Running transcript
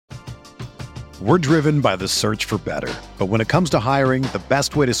We're driven by the search for better. But when it comes to hiring, the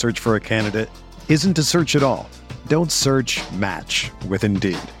best way to search for a candidate isn't to search at all. Don't search, match with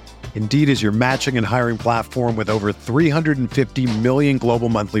Indeed. Indeed is your matching and hiring platform with over 350 million global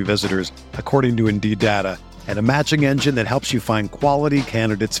monthly visitors, according to Indeed data, and a matching engine that helps you find quality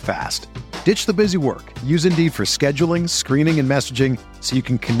candidates fast. Ditch the busy work. Use Indeed for scheduling, screening, and messaging so you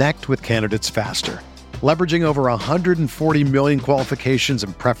can connect with candidates faster. Leveraging over 140 million qualifications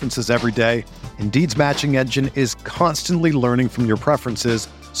and preferences every day, Indeed's matching engine is constantly learning from your preferences,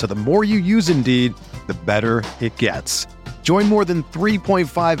 so the more you use Indeed, the better it gets. Join more than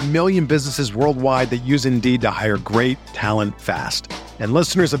 3.5 million businesses worldwide that use Indeed to hire great talent fast. And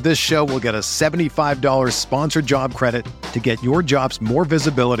listeners of this show will get a $75 sponsored job credit to get your jobs more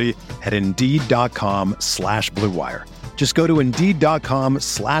visibility at Indeed.com/Blue Wire. Just go to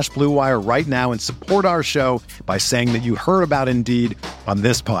Indeed.com/Blue Wire right now and support our show by saying that you heard about Indeed on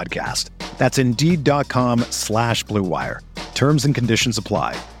this podcast. That's Indeed.com/Blue Wire. Terms and conditions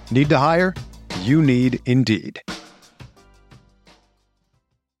apply. Need to hire? You need Indeed.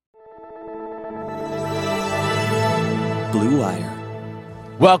 Blue Wire.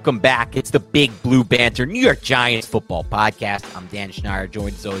 Welcome back. It's the Big Blue Banter New York Giants football podcast. I'm Dan Schneider,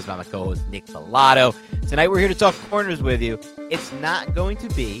 joined as always by my co-host Nick Filato. Tonight we're here to talk corners with you. It's not going to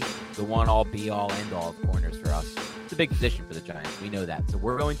be the one-all, be-all, end-all of corners for us. It's a big position for the Giants. We know that. So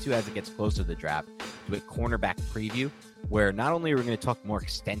we're going to, as it gets closer to the draft, do a cornerback preview where not only are we going to talk more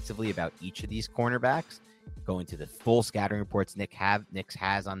extensively about each of these cornerbacks, go into the full scouting reports Nick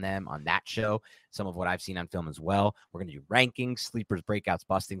has on them on that show, some of what I've seen on film as well. We're going to do rankings, sleepers, breakouts,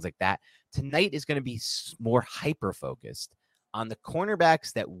 busts, things like that. Tonight is going to be more hyper-focused on the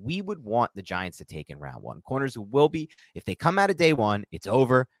cornerbacks that we would want the Giants to take in round one. Corners who will be, if they come out of day one, it's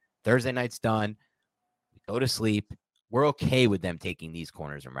over. Thursday night's done. We go to sleep. We're okay with them taking these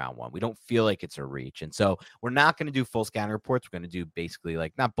corners in round one. We don't feel like it's a reach. And so we're not going to do full scouting reports. We're going to do basically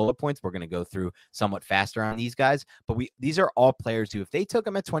like not bullet points. We're going to go through somewhat faster on these guys. But these are all players who, if they took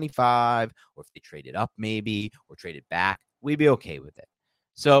them at 25 or if they traded up maybe or traded back, we'd be okay with it.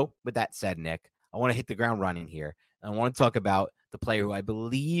 So with that said, Nick, I want to hit the ground running here. And I want to talk about the player who I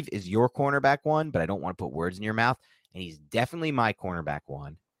believe is your cornerback one, but I don't want to put words in your mouth. And he's definitely my cornerback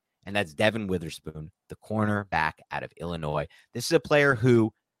one. And that's Devin Witherspoon, the cornerback out of Illinois. This is a player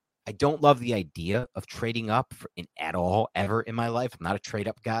who I don't love the idea of trading up at all, ever in my life. I'm not a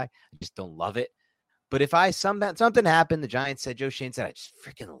trade-up guy. I just don't love it. But if something happened, the Giants said, Joe Shane said, I just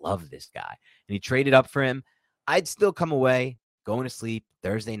freaking love this guy, and he traded up for him, I'd still come away going to sleep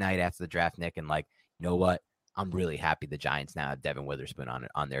Thursday night after the draft, Nick, and like, you know what? I'm really happy the Giants now have Devin Witherspoon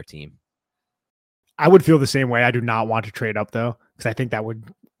on their team. I would feel the same way. I do not want to trade up, though, because I think that would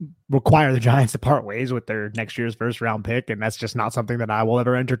require the Giants to part ways with their next year's first round pick. And that's just not something that I will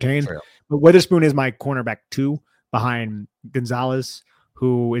ever entertain. True. But Witherspoon is my cornerback 2 behind Gonzalez,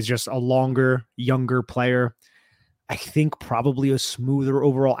 who is just a longer, younger player. I think probably a smoother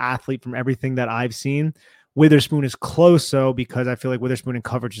overall athlete from everything that I've seen. Witherspoon is close, though, because I feel like Witherspoon in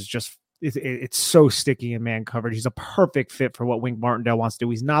coverage is just it's so sticky in man coverage. He's a perfect fit for what Wink Martindale wants to do.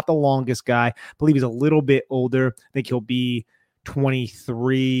 He's not the longest guy. I believe he's a little bit older. I think he'll be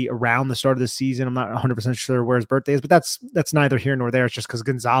 23 around the start of the season. I'm not 100% sure where his birthday is, but that's neither here nor there. It's just because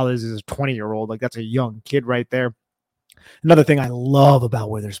Gonzalez is a 20-year-old. Like, that's a young kid right there. Another thing I love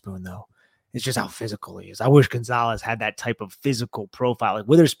about Witherspoon, though, is just how physical he is. I wish Gonzalez had that type of physical profile. Like,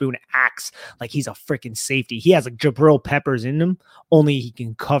 Witherspoon acts like he's a freaking safety. He has like Jabril Peppers in him, only he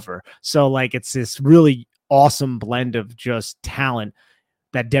can cover. So like, it's this really awesome blend of just talent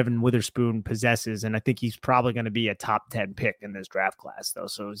that Devin Witherspoon possesses. And I think he's probably going to be a top 10 pick in this draft class, though.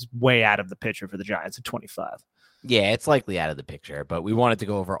 So he's way out of the picture for the Giants at 25. Yeah, it's likely out of the picture, but we wanted to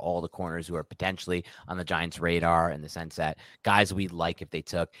go over all the corners who are potentially on the Giants' radar in the sense that guys we'd like if they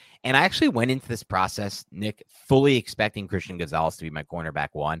took. And I actually went into this process, Nick, fully expecting Christian Gonzalez to be my cornerback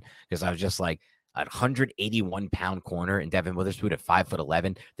 1, because I was just like, a 181-pound corner and Devin Witherspoon at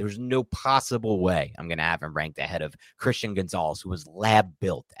 5'11". There's no possible way I'm going to have him ranked ahead of Christian Gonzalez, who was lab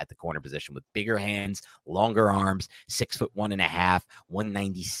built at the corner position with bigger hands, longer arms, 6'1.5",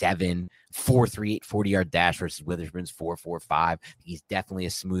 197, 4.38 40-yard dash versus Witherspoon's 4.45. He's definitely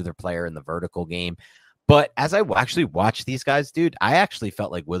a smoother player in the vertical game. But as I actually watched these guys, dude, I actually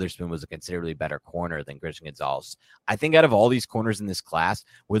felt like Witherspoon was a considerably better corner than Christian Gonzalez. I think out of all these corners in this class,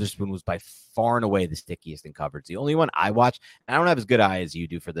 Witherspoon was by far and away the stickiest in coverage. The only one I watch, and I don't have as good an eye as you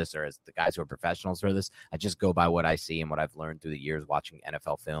do for this or as the guys who are professionals for this. I just go by what I see and what I've learned through the years watching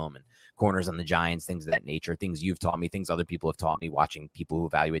NFL film and corners on the Giants, things of that nature, things you've taught me, things other people have taught me watching people who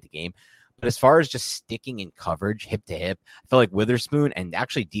evaluate the game. But as far as just sticking in coverage, hip to hip, I feel like Witherspoon and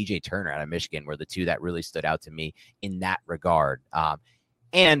actually DJ Turner out of Michigan were the two that really stood out to me in that regard.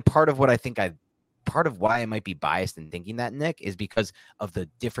 And part of why I might be biased in thinking that, Nick, is because of the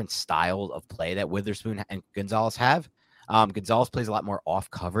different style of play that Witherspoon and Gonzalez have. Gonzalez plays a lot more off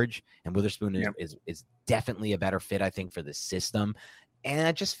coverage, and Witherspoon is definitely a better fit, I think, for the system. And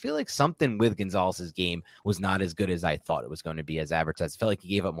I just feel like something with Gonzalez's game was not as good as I thought it was going to be as advertised. I felt like he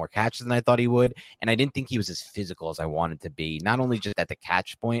gave up more catches than I thought he would. And I didn't think he was as physical as I wanted to be, not only just at the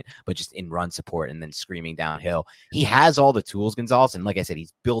catch point, but just in run support and then screaming downhill. He has all the tools, Gonzalez. And like I said,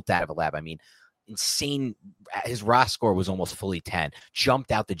 he's built out of a lab. I mean, insane. His raw score was almost fully 10.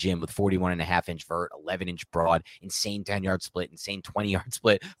 Jumped out the gym with 41.5-inch vert, 11-inch broad, insane 10-yard split, insane 20-yard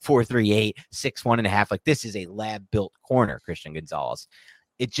split, 4.38, 6'1.5". Like, this is a lab-built corner, Christian Gonzalez.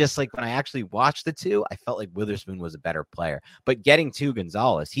 It just, like, when I actually watched the two, I felt like Witherspoon was a better player. But getting to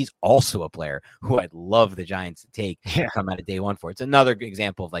Gonzalez, he's also a player who I'd love the Giants to take and come out of day one for. It's another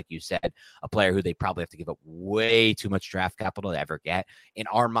example of, like you said, a player who they probably have to give up way too much draft capital to ever get. In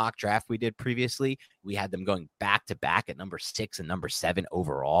our mock draft we did previously, we had them going back-to-back at number 6 and number 7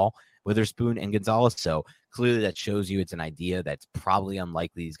 overall, Witherspoon and Gonzalez. So clearly that shows you it's an idea that's probably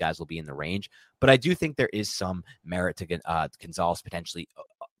unlikely these guys will be in the range. But I do think there is some merit to Gonzalez potentially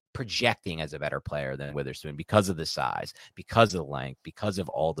projecting as a better player than Witherspoon because of the size, because of the length, because of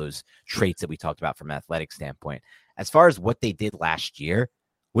all those traits that we talked about from an athletic standpoint. As far as what they did last year,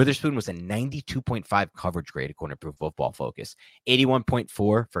 Witherspoon was a 92.5 coverage grade according to Pro Football Focus, 81.4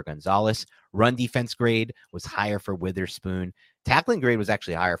 for Gonzalez. Run defense grade was higher for Witherspoon. Tackling grade was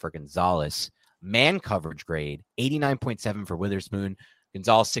actually higher for Gonzalez. Man coverage grade, 89.7 for Witherspoon.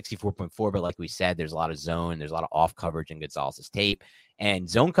 Gonzalez 64.4, but like we said, there's a lot of zone, there's a lot of off coverage in Gonzalez's tape, and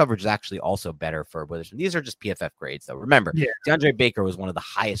zone coverage is actually also better for Witherspoon. These are just PFF grades, though. Remember, DeAndre Baker was one of the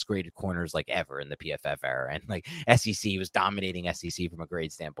highest graded corners like ever in the PFF era, and like SEC was dominating SEC from a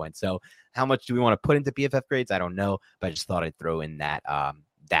grade standpoint. So, how much do we want to put into PFF grades? I don't know, but I just thought I'd throw in that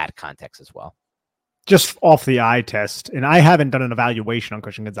that context as well. Just off the eye test, and I haven't done an evaluation on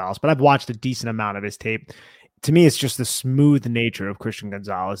Christian Gonzalez, but I've watched a decent amount of his tape. To me, it's just the smooth nature of Christian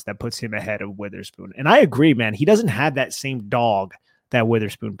Gonzalez that puts him ahead of Witherspoon. And I agree, man. He doesn't have that same dog that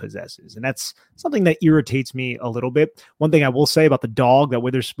Witherspoon possesses. And that's something that irritates me a little bit. One thing I will say about the dog that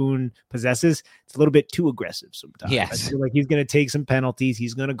Witherspoon possesses, it's a little bit too aggressive sometimes. Yes. I feel like he's going to take some penalties.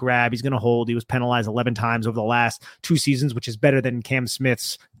 He's going to grab. He's going to hold. He was penalized 11 times over the last 2 seasons, which is better than Cam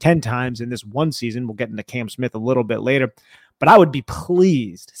Smith's 10 times in this one season. We'll get into Cam Smith a little bit later. But I would be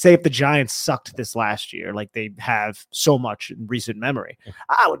pleased, say if the Giants sucked this last year, like they have so much in recent memory,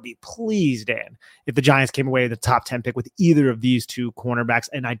 I would be pleased, Dan, if the Giants came away with the top 10 pick with either of these two cornerbacks.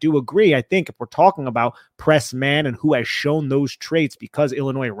 And I do agree. I think if we're talking about press man and who has shown those traits, because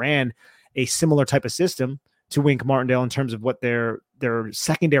Illinois ran a similar type of system to Wink Martindale in terms of what their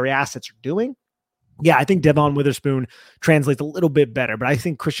secondary assets are doing. Yeah, I think Devon Witherspoon translates a little bit better, but I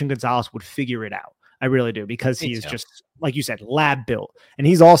think Christian Gonzalez would figure it out. I really do, because he is just, like you said, lab built. And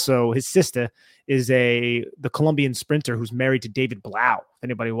he's also, his sister is the Colombian sprinter who's married to David Blau. If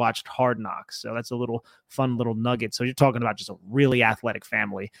anybody watched Hard Knocks. So that's a fun little nugget. So you're talking about just a really athletic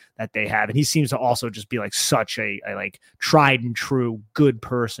family that they have. And he seems to also just be like such a like tried and true good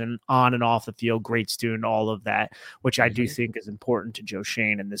person on and off the field, great student, all of that, which I do think is important to Joe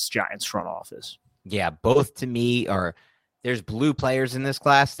Schoen and this Giants front office. Yeah, both to me are. There's blue players in this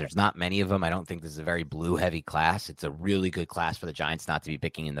class. There's not many of them. I don't think this is a very blue-heavy class. It's a really good class for the Giants not to be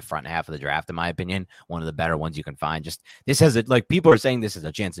picking in the front half of the draft, in my opinion. One of the better ones you can find. Just this has like people are saying this is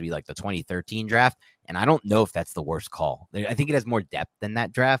a chance to be like the 2013 draft, and I don't know if that's the worst call. I think it has more depth than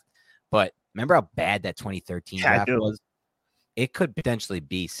that draft. But remember how bad that 2013 draft was? It could potentially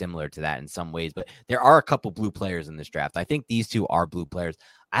be similar to that in some ways, but there are a couple blue players in this draft. I think these two are blue players.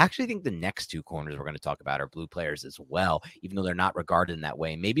 I actually think the next two corners we're going to talk about are blue players as well, even though they're not regarded in that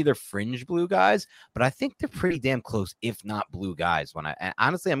way. Maybe they're fringe blue guys, but I think they're pretty damn close, if not blue guys.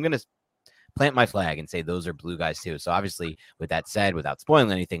 Honestly, I'm going to plant my flag and say those are blue guys too. So obviously, with that said, without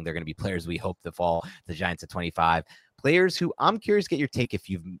spoiling anything, they're going to be players we hope to fall the Giants at 25. Players who I'm curious to get your take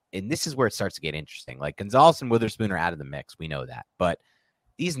and this is where it starts to get interesting. Like Gonzalez and Witherspoon are out of the mix. We know that. But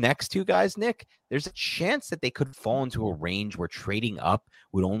these next two guys, Nick, there's a chance that they could fall into a range where trading up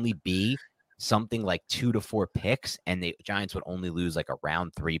would only be something like 2 to 4 picks, and the Giants would only lose like a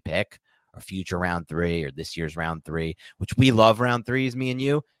round 3 pick, or future round 3, or this year's round 3, which we love round 3s, me and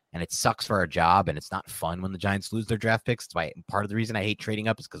you. and it sucks for our job, and it's not fun when the Giants lose their draft picks. It's why part of the reason I hate trading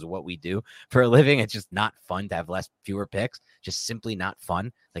up is because of what we do for a living. It's just not fun to have fewer picks. Just simply not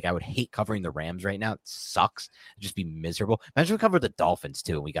fun. Like, I would hate covering the Rams right now. It sucks. It'd just be miserable. Imagine we covered the Dolphins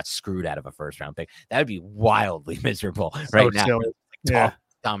too, and we got screwed out of a first round pick. That would be wildly miserable right now. Yeah.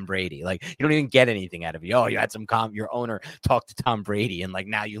 Tom Brady. Like, you don't even get anything out of you. Oh, you had your owner talk to Tom Brady, and like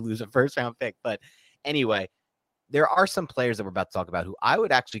now you lose a first round pick. But anyway, there are some players that we're about to talk about who I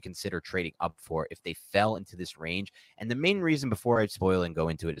would actually consider trading up for if they fell into this range. And the main reason, before I spoil and go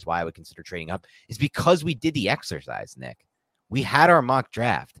into it, is why I would consider trading up is because we did the exercise, Nick. We had our mock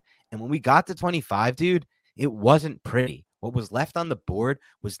draft, and when we got to 25, dude, it wasn't pretty. What was left on the board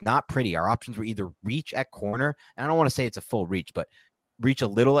was not pretty. Our options were either reach at corner, and I don't want to say it's a full reach, but reach a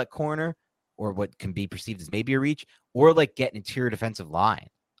little at corner, or what can be perceived as maybe a reach, or like get an interior defensive line,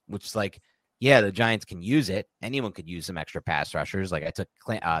 which is like, yeah, the Giants can use it. Anyone could use some extra pass rushers. Like, I took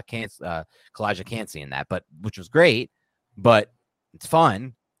Kalijah Cansey in that, but which was great, but it's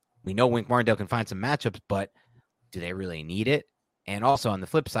fun. We know Wink Martindale can find some matchups, but do they really need it? And also on the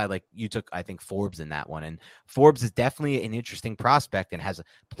flip side, like, you took, I think, Forbes in that one. And Forbes is definitely an interesting prospect and has a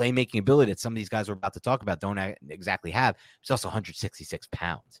playmaking ability that some of these guys we're about to talk about don't exactly have. He's also 166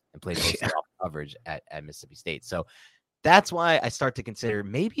 pounds and plays mostly off coverage at Mississippi State. So that's why I start to consider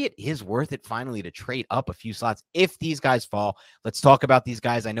maybe it is worth it finally to trade up a few slots if these guys fall. Let's talk about these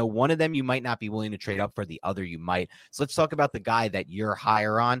guys. I know one of them you might not be willing to trade up for, the other you might. So let's talk about the guy that you're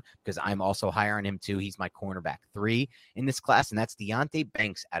higher on, because I'm also higher on him too. He's my cornerback 3 in this class, and that's Deonte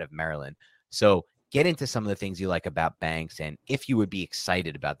Banks out of Maryland. So get into some of the things you like about Banks, and if you would be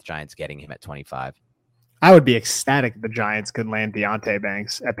excited about the Giants getting him at 25. I would be ecstatic if the Giants could land Deonte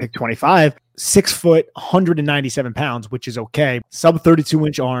Banks at pick 25. 6 foot, 197 pounds, which is okay. Sub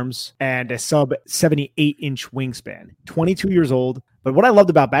 32-inch arms and a sub 78-inch wingspan. 22 years old. But what I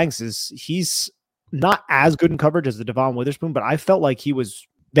loved about Banks is he's not as good in coverage as the Devon Witherspoon, but I felt like he was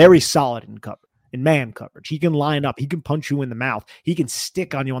very solid in coverage. In man coverage. He can line up. He can punch you in the mouth. He can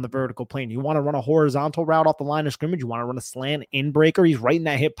stick on you on the vertical plane. You want to run a horizontal route off the line of scrimmage. You want to run a slant in breaker. He's right in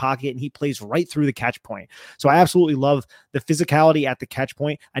that hip pocket, and he plays right through the catch point. So I absolutely love the physicality at the catch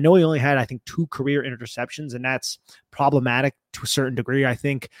point. I know he only had, I think, 2 career interceptions, and that's problematic to a certain degree. I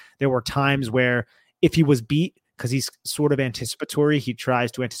think there were times where if he was beat, because he's sort of anticipatory, he tries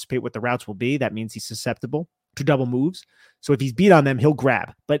to anticipate what the routes will be. That means he's susceptible to double moves. So if he's beat on them, he'll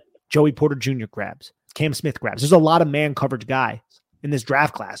grab. But Joey Porter Jr. grabs. Cam Smith grabs. There's a lot of man coverage guys in this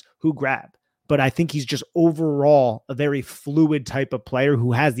draft class who grab. But I think he's just overall a very fluid type of player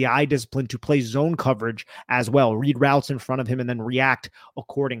who has the eye discipline to play zone coverage as well, read routes in front of him and then react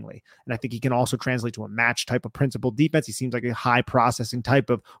accordingly. And I think he can also translate to a match type of principled defense. He seems like a high processing type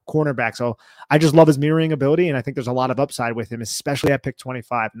of cornerback. So I just love his mirroring ability, and I think there's a lot of upside with him, especially at pick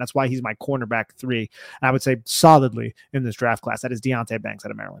 25. And that's why he's my cornerback 3. And I would say solidly in this draft class. That is Deonte Banks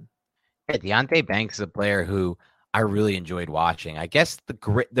out of Maryland. Yeah, Deonte Banks is a player who I really enjoyed watching. I guess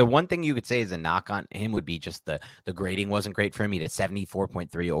the one thing you could say is a knock on him would be just the grading wasn't great for him. He had a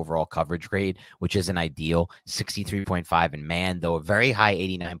 74.3 overall coverage grade, which isn't ideal. 63.5 in man, though a very high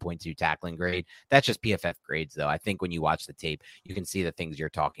 89.2 tackling grade. That's just PFF grades, though. I think when you watch the tape, you can see the things you're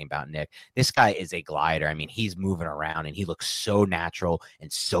talking about, Nick. This guy is a glider. I mean, he's moving around, and he looks so natural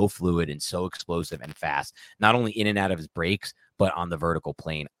and so fluid and so explosive and fast, not only in and out of his breaks, but on the vertical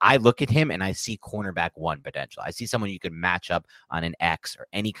plane. I look at him and I see cornerback 1 potential. I see someone you could match up on an X or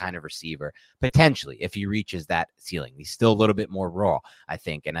any kind of receiver, potentially, if he reaches that ceiling. He's still a little bit more raw, I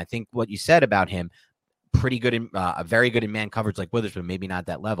think. And I think what you said about him, pretty good in, very good in man coverage like Witherspoon, maybe not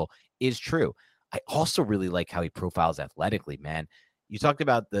that level, is true. I also really like how he profiles athletically, man. You talked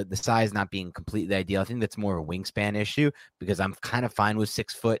about the size not being completely ideal. I think that's more a wingspan issue, because I'm kind of fine with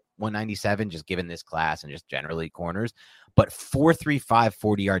 6 foot, 197, just given this class and just generally corners. But 4.35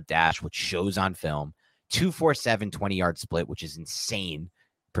 40-yard dash, which shows on film, 2.47 20-yard split, which is insane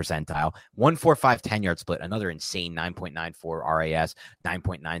percentile, 1.45 10-yard split, another insane 9.94 RAS,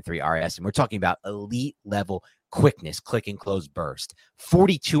 9.93 RAS. And we're talking about elite level quickness, click and close burst.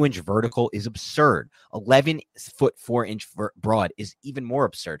 42-inch vertical is absurd. 11 foot 4-inch broad is even more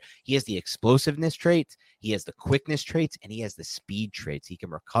absurd. He has the explosiveness traits, he has the quickness traits, and he has the speed traits. He can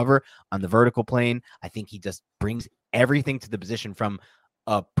recover on the vertical plane. I think he just brings everything to the position from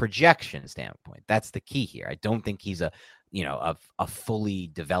a projection standpoint. That's the key here. I don't think he's a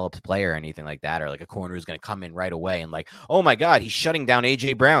fully developed player or anything like that, or like a corner who's going to come in right away and like, oh my God, he's shutting down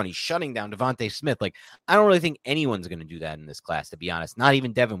AJ Brown. He's shutting down Devontae Smith. Like, I don't really think anyone's going to do that in this class, to be honest. Not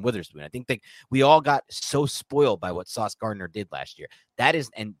even Devin Witherspoon. I think that we all got so spoiled by what Sauce Gardner did last year. That is,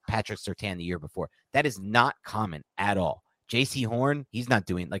 and Patrick Surtain the year before. That is not common at all. JC Horn, he's not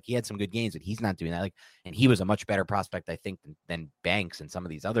doing, like, he had some good games, but he's not doing that. Like, and he was a much better prospect, I think, than Banks and some of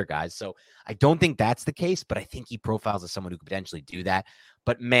these other guys. So I don't think that's the case, but I think he profiles as someone who could potentially do that.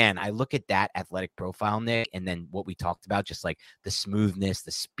 But man, I look at that athletic profile, Nick, and then what we talked about, just like the smoothness,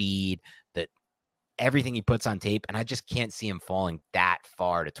 the speed, the everything he puts on tape, and I just can't see him falling that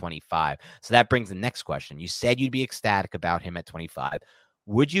far to 25. So that brings the next question. You said you'd be ecstatic about him at 25.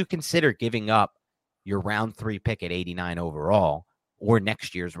 Would you consider giving up your round 3 pick at 89 overall or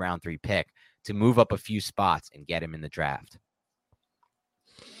next year's round 3 pick to move up a few spots and get him in the draft?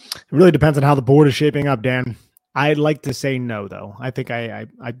 It really depends on how the board is shaping up, Dan. I'd like to say no, though. I think I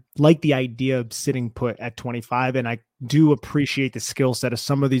like the idea of sitting put at 25, and I do appreciate the skill set of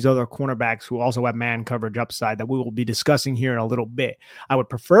some of these other cornerbacks who also have man coverage upside that we will be discussing here in a little bit. I would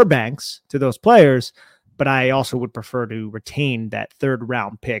prefer Banks to those players, but I also would prefer to retain that 3rd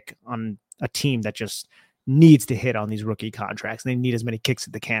round pick on a team that just needs to hit on these rookie contracts. They need as many kicks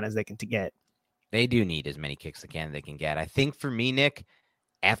at the can as they can to get. They do need as many kicks at the can as they can get. I think for me, Nick,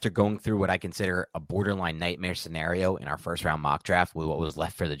 after going through what I consider a borderline nightmare scenario in our 1st round mock draft with what was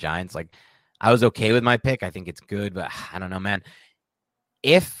left for the Giants, like, I was okay with my pick. I think it's good, but I don't know, man.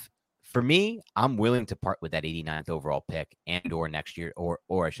 For me, I'm willing to part with that 89th overall pick and or next year, or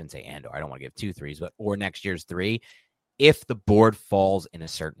I shouldn't say and or, I don't want to give 2 threes, but or next year's 3, if the board falls in a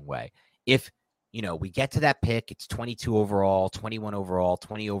certain way. If, we get to that pick, it's 22 overall, 21 overall,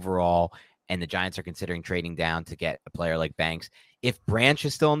 20 overall, and the Giants are considering trading down to get a player like Banks. If Branch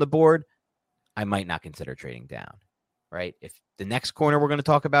is still on the board, I might not consider trading down, right? If the next corner we're going to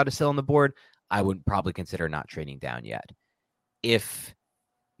talk about is still on the board, I would probably consider not trading down yet. If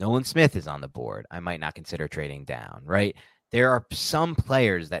Nolan Smith is on the board, I might not consider trading down, right? There are some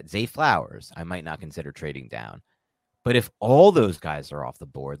players that Zay Flowers, I might not consider trading down. But if all those guys are off the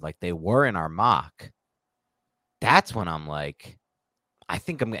board, like they were in our mock, that's when I'm like, I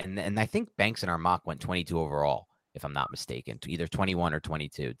think I think Banks in our mock went 22 overall, if I'm not mistaken, to either 21 or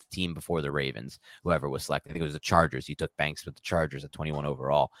 22, the team before the Ravens, whoever was selected. I think it was the Chargers. He took Banks with the Chargers at 21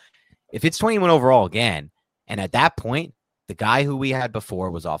 overall. If it's 21 overall again, and at that point, the guy who we had before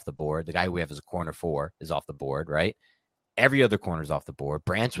was off the board. The guy who we have as a corner 4 is off the board, right? Every other corner is off the board.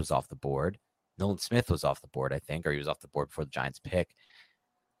 Branch was off the board. Nolan Smith was off the board, I think, or he was off the board before the Giants pick.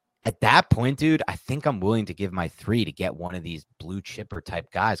 At that point, dude, I think I'm willing to give my 3 to get one of these blue chipper type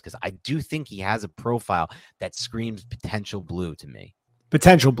guys, because I do think he has a profile that screams potential blue to me.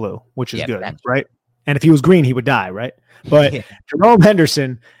 Potential blue, which is good, potential. Right? And if he was green, he would die, right? But Jerome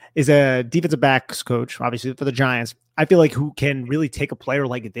Henderson is a defensive backs coach, obviously, for the Giants. I feel like who can really take a player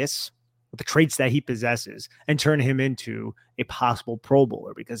like this with the traits that he possesses and turn him into a possible Pro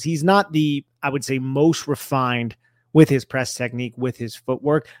Bowler, because he's not the, I would say, most refined with his press technique, with his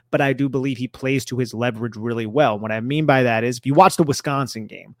footwork, but I do believe he plays to his leverage really well. What I mean by that is, if you watch the Wisconsin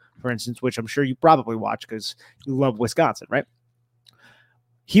game, for instance, which I'm sure you probably watch because you love Wisconsin, right?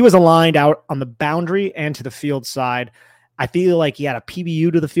 He was aligned out on the boundary and to the field side. I feel like he had a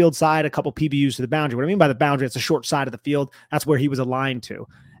PBU to the field side, a couple PBUs to the boundary. What I mean by the boundary, it's a short side of the field. That's where he was aligned to.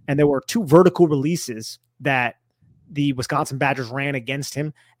 And there were 2 vertical releases that the Wisconsin Badgers ran against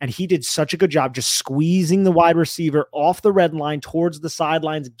him, and he did such a good job just squeezing the wide receiver off the red line towards the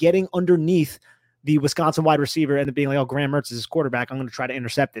sidelines, getting underneath the Wisconsin wide receiver and then being like, oh, Graham Mertz is his quarterback, I'm going to try to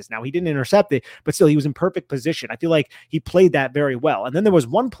intercept this. Now, he didn't intercept it, but still, he was in perfect position. I feel like he played that very well. And then there was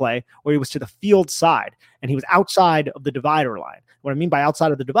one play where he was to the field side, and he was outside of the divider line. What I mean by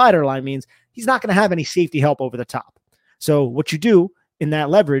outside of the divider line means he's not going to have any safety help over the top. So what you do in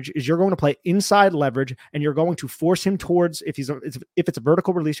that leverage is you're going to play inside leverage, and you're going to force him towards, if it's a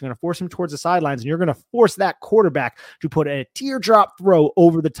vertical release, you're going to force him towards the sidelines, and you're going to force that quarterback to put a teardrop throw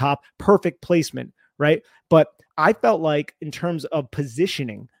over the top, perfect placement, right? But I felt like in terms of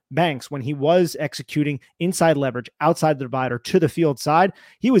positioning Banks, when he was executing inside leverage, outside the divider to the field side,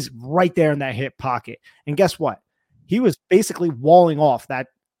 he was right there in that hip pocket. And guess what? He was basically walling off that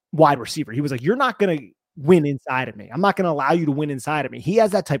wide receiver. He was like, you're not going to win inside of me. I'm not going to allow you to win inside of me. He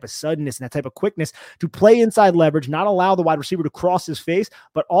has that type of suddenness and that type of quickness to play inside leverage, not allow the wide receiver to cross his face,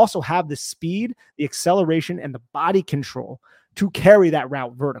 but also have the speed, the acceleration, and the body control to carry that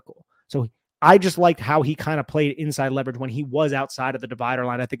route vertical. So I just liked how he kind of played inside leverage when he was outside of the divider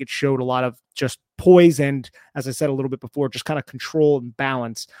line. I think it showed a lot of just poise and, as I said a little bit before, just kind of control and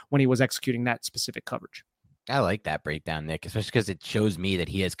balance when he was executing that specific coverage. I like that breakdown, Nick, especially because it shows me that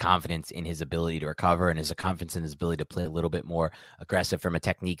he has confidence in his ability to recover and has a confidence in his ability to play a little bit more aggressive from a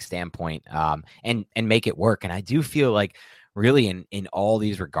technique standpoint, and make it work. And I do feel like really in all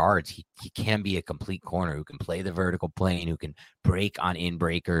these regards, he can be a complete corner who can play the vertical plane, who can break on in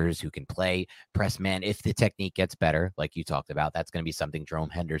breakers, who can play press man. If the technique gets better, like you talked about, that's going to be something Jerome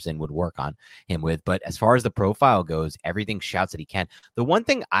Henderson would work on him with. But as far as the profile goes, everything shouts that he can. The one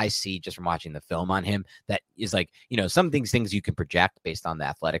thing I see just from watching the film on him that is like, some things you can project based on the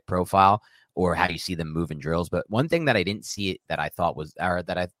athletic profile or how you see them move in drills. But one thing that I didn't see that I thought was, or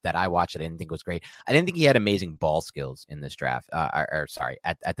that I watched that I didn't think was great, I didn't think he had amazing ball skills in this draft.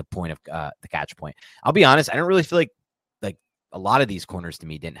 At the point of the catch point. I'll be honest, I don't really feel like a lot of these corners to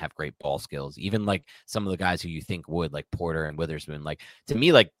me didn't have great ball skills. Even like some of the guys who you think would, like Porter and Witherspoon, like to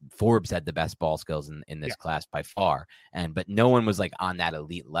me, like Forbes had the best ball skills in this class by far. But no one was like on that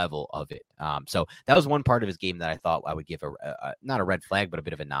elite level of it. So that was one part of his game that I thought I would give a not a red flag, but a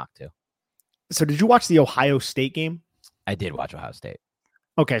bit of a knock to. So did you watch the Ohio State game? I did watch Ohio State.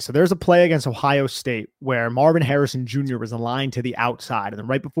 Okay, so there's a play against Ohio State where Marvin Harrison Jr. was aligned to the outside. And then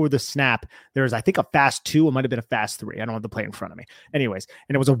right before the snap, there was, I think, a fast 2. It might have been a fast 3. I don't have the play in front of me. Anyways,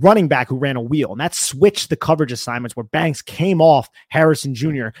 and it was a running back who ran a wheel. And that switched the coverage assignments where Banks came off Harrison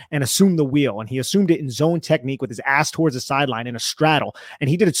Jr. and assumed the wheel. And he assumed it in zone technique with his ass towards the sideline in a straddle. And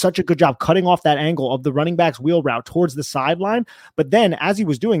he did such a good job cutting off that angle of the running back's wheel route towards the sideline. But then as he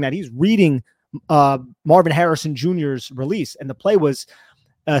was doing that, he's reading Marvin Harrison Jr.'s release. And the play was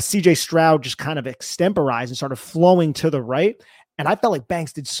CJ Stroud just kind of extemporized and started flowing to the right. And I felt like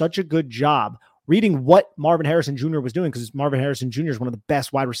Banks did such a good job reading what Marvin Harrison Jr. was doing, because Marvin Harrison Jr. is one of the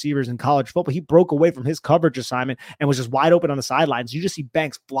best wide receivers in college football. He broke away from his coverage assignment and was just wide open on the sidelines. You just see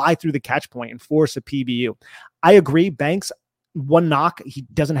Banks fly through the catch point and force a PBU. I agree. Banks, one knock, he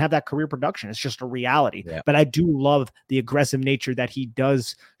doesn't have that career production. It's just a reality. Yeah. But I do love the aggressive nature that he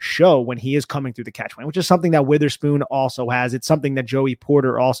does show when he is coming through the catch point, which is something that Witherspoon also has. It's something that Joey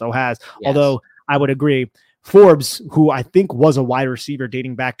Porter also has. Yes. Although I would agree, Forbes, who I think was a wide receiver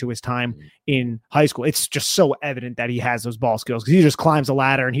dating back to his time in high school, it's just so evident that he has those ball skills because he just climbs a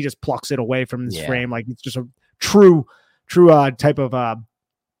ladder and he just plucks it away from this frame. Like it's just a true type of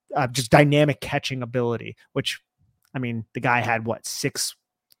just dynamic catching ability, which, I mean, the guy had six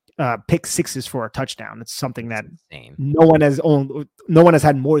pick sixes for a touchdown. It's something that no one has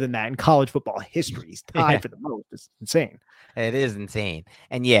had more than that in college football history. He's tied for the most. It's insane. It is insane.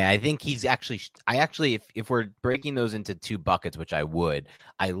 And yeah, I think he's if we're breaking those into two buckets, which I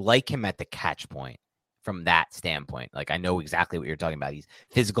like him at the catch point from that standpoint. Like I know exactly what you're talking about. He's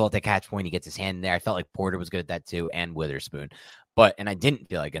physical at the catch point. He gets his hand in there. I felt like Porter was good at that too, and Witherspoon. And I didn't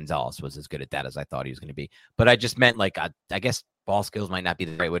feel like Gonzalez was as good at that as I thought he was going to be. But I just meant like, I guess ball skills might not be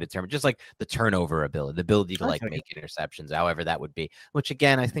the right way to term it. Just like the turnover ability, the ability to like make interceptions, however that would be, which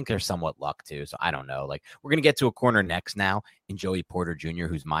again, I think there's somewhat luck too. So I don't know. Like we're going to get to a corner next now in Joey Porter Jr.,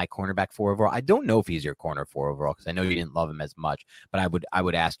 who's my cornerback 4 overall. I don't know if he's your corner 4 overall because I know you didn't love him as much, but I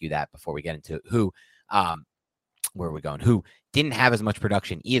would ask you that before we get into who, where are we going? Who didn't have as much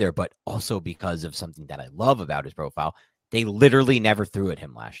production either, but also because of something that I love about his profile. They literally never threw at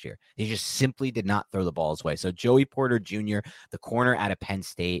him last year. They just simply did not throw the ball his way. So Joey Porter Jr., the corner out of Penn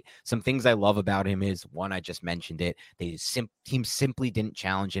State, some things I love about him is, one, I just mentioned it. Team simply didn't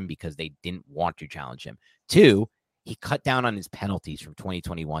challenge him because they didn't want to challenge him. 2, he cut down on his penalties from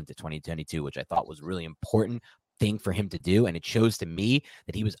 2021 to 2022, which I thought was really important thing for him to do. And it shows to me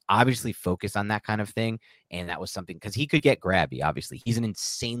that he was obviously focused on that kind of thing. And that was something because he could get grabby. Obviously, he's an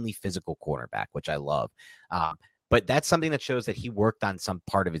insanely physical cornerback, which I love. But that's something that shows that he worked on some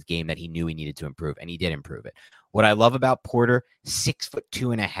part of his game that he knew he needed to improve, and he did improve it. What I love about Porter,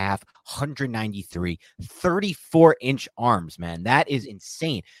 6'2.5", 193, 34-inch arms, man. That is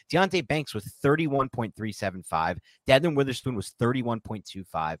insane. Deonte Banks was 31.375. Devin Witherspoon was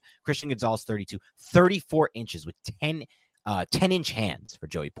 31.25. Christian Gonzalez, 32. 34 inches with 10-inch hands for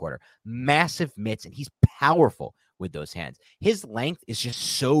Joey Porter. Massive mitts, and he's powerful with those hands. His length is just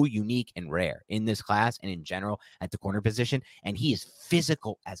so unique and rare in this class and in general at the corner position. And he is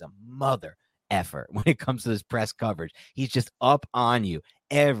physical as a mother effer when it comes to this press coverage. He's just up on you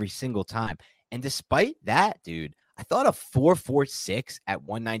every single time. And despite that, dude, I thought a 4.46 at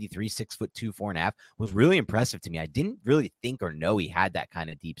 193, 6'2", 4.5 was really impressive to me. I didn't really think or know he had that kind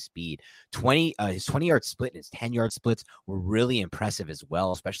of deep speed. His 20-yard split and his 10-yard splits were really impressive as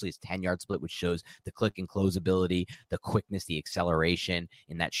well, especially his 10-yard split, which shows the click and close ability, the quickness, the acceleration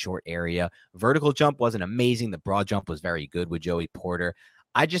in that short area. Vertical jump wasn't amazing. The broad jump was very good with Joey Porter.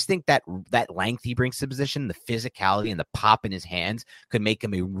 I just think that length he brings to the position, the physicality and the pop in his hands could make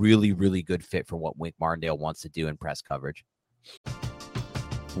him a really, really good fit for what Wink Martindale wants to do in press coverage.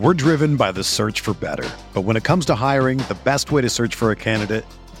 We're driven by the search for better. But when it comes to hiring, the best way to search for a candidate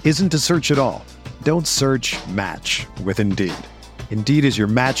isn't to search at all. Don't search, match with Indeed. Indeed is your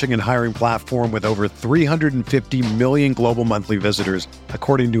matching and hiring platform with over 350 million global monthly visitors,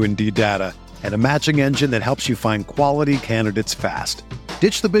 according to Indeed data, and a matching engine that helps you find quality candidates fast.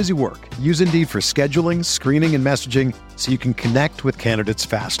 Ditch the busy work. Use Indeed for scheduling, screening, and messaging so you can connect with candidates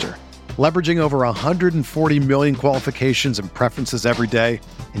faster. Leveraging over 140 million qualifications and preferences every day,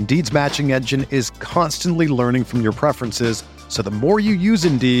 Indeed's matching engine is constantly learning from your preferences, so the more you use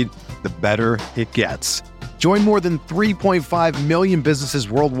Indeed, the better it gets. Join more than 3.5 million businesses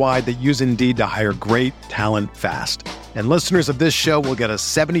worldwide that use Indeed to hire great talent fast. And listeners of this show will get a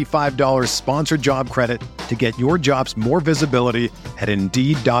 $75 sponsored job credit to get your jobs more visibility at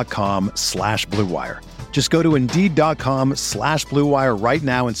Indeed.com/Blue Wire. Just go to Indeed.com/Blue Wire right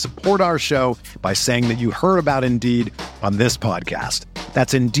now and support our show by saying that you heard about Indeed on this podcast.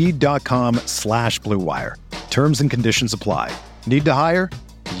 That's Indeed.com/Blue Wire. Terms and conditions apply. Need to hire?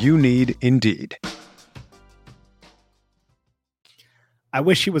 You need Indeed. I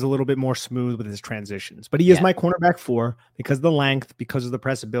wish he was a little bit more smooth with his transitions, but he is my cornerback 4 because of the length, because of the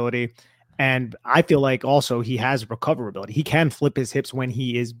pressability. And I feel like also he has recoverability. He can flip his hips when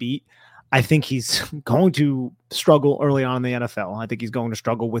he is beat. I think he's going to struggle early on in the NFL. I think he's going to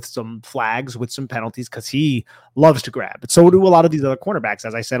struggle with some flags, with some penalties, because he loves to grab. But so do a lot of these other cornerbacks,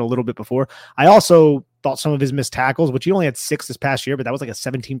 as I said a little bit before. I also thought some of his missed tackles, which he only had 6 this past year, but that was like a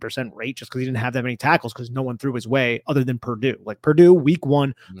 17% rate just because he didn't have that many tackles because no one threw his way other than Purdue. Like Purdue, week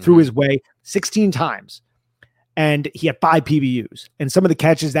 1, threw his way 16 times. And he had 5 PBUs. And some of the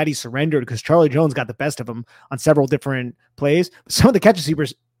catches that he surrendered, because Charlie Jones got the best of him on several different plays, but some of the catches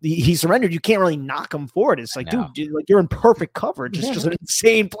he surrendered, you can't really knock him for it. It's like, dude, like you're in perfect coverage. It's just an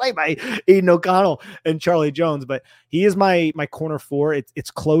insane play by Aiden O'Connell and Charlie Jones. But he is my corner 4.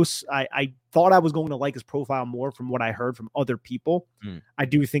 It's close. I thought I was going to like his profile more from what I heard from other people. I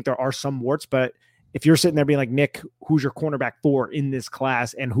do think there are some warts, but if you're sitting there being like, Nick, who's your cornerback 4 in this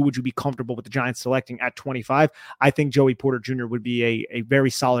class, and who would you be comfortable with the Giants selecting at 25? I think Joey Porter Jr. would be a very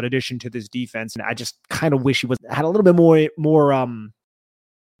solid addition to this defense. And I just kind of wish he had a little bit more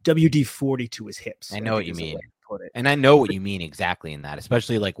WD-40 to his hips. I know what you mean. And I know what you mean exactly in that,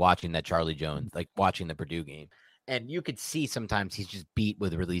 especially like watching that Charlie Jones, like watching the Purdue game. And you could see sometimes he's just beat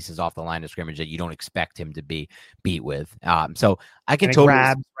with releases off the line of scrimmage that you don't expect him to be beat with. So I can totally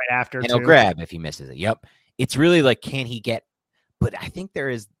grab right after. And he'll grab if he misses it. Yep. It's really like, can he get, but I think there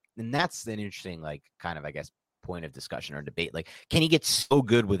is, and that's an interesting, like, kind of, I guess, point of discussion or debate. Like, can he get so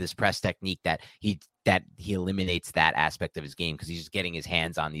good with his press technique that he eliminates that aspect of his game because he's just getting his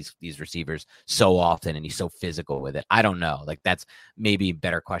hands on these receivers so often and he's so physical with it? I don't know. Like, that's maybe a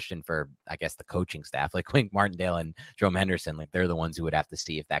better question for, I guess, the coaching staff, like Wink Martindale and Jerome Henderson. Like, they're the ones who would have to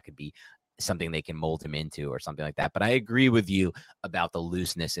see if that could be something they can mold him into or something like that. But I agree with you about the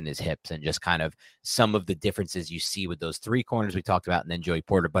looseness in his hips and just kind of some of the differences you see with those 3 corners we talked about and then Joey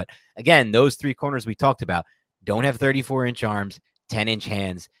Porter. But again, those 3 corners we talked about don't have 34-inch arms, 10-inch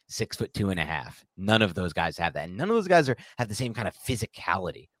hands, 6'2.5". None of those guys have that. And none of those guys have the same kind of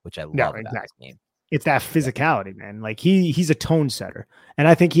physicality, which I love about this game. It's that physicality, man. Like he's a tone setter. And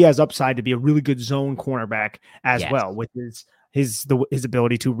I think he has upside to be a really good zone cornerback as well, with his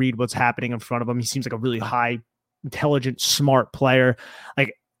ability to read what's happening in front of him. He seems like a really high, intelligent, smart player.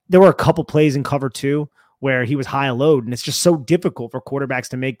 Like, there were a couple plays in cover 2 where he was high and low, and it's just so difficult for quarterbacks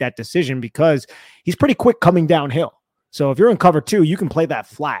to make that decision because he's pretty quick coming downhill. So if you're in cover 2, you can play that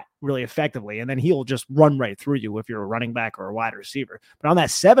flat really effectively, and then he'll just run right through you if you're a running back or a wide receiver. But on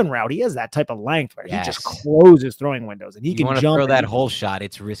that 7 route, he has that type of length where he just closes throwing windows, and he can jump. Throw that whole shot.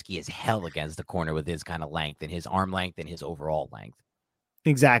 It's risky as hell against the corner with his kind of length and his arm length and his overall length.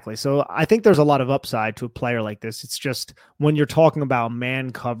 Exactly. So I think there's a lot of upside to a player like this. It's just when you're talking about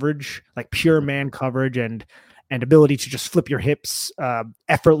man coverage, like pure man coverage and ability to just flip your hips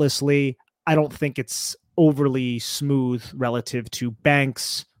effortlessly, I don't think it's overly smooth relative to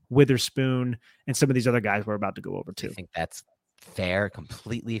Banks, Witherspoon, and some of these other guys we're about to go over too. I think that's fair,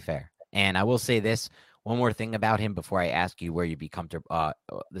 completely fair. And I will say this, one more thing about him before I ask you where you'd be comfortable.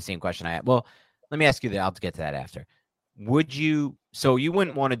 The same question I had. Well, let me ask you that. I'll get to that after. So you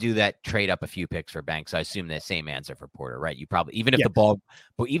wouldn't want to do that, trade up a few picks for Banks? I assume the same answer for Porter, right? You probably, even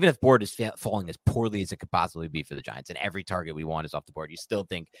if board is falling as poorly as it could possibly be for the Giants and every target we want is off the board, you still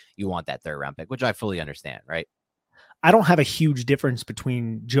think you want that 3rd round pick, which I fully understand, right? I don't have a huge difference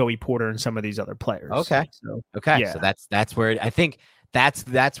between Joey Porter and some of these other players. Okay. So that's where I think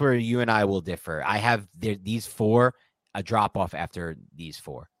that's where you and I will differ. I have these 4, a drop off after these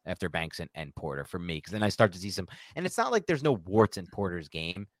 4. After Banks and Porter for me, because then I start to see some, and it's not like there's no warts in Porter's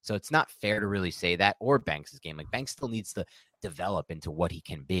game, so it's not fair to really say that, or Banks's game. Like, Banks still needs to develop into what he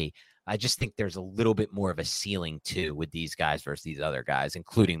can be, I just think there's a little bit more of a ceiling too with these guys versus these other guys,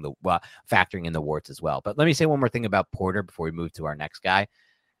 including factoring in the warts as well. But let me say one more thing about Porter before we move to our next guy.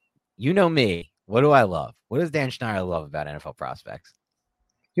 You know me. What do I love? What does Dan Schneider love about NFL prospects?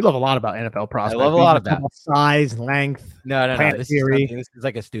 You love a lot about NFL prospects. I love a lot about size, length. No. This is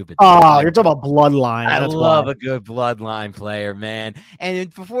like a stupid. Oh, you're talking about bloodline. I love a good bloodline player, man.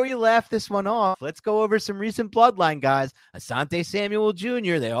 And before you laugh this one off, let's go over some recent bloodline guys. Asante Samuel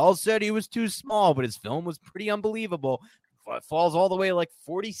Jr. They all said he was too small, but his film was pretty unbelievable. Falls all the way like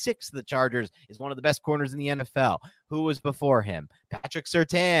 46 to the Chargers, is one of the best corners in the NFL. Who was before him? Patrick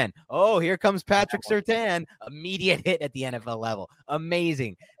Surtain. Oh, here comes Patrick Surtain. Immediate hit at the NFL level.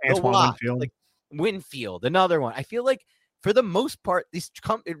 Amazing. Winfield, another one. I feel like for the most part,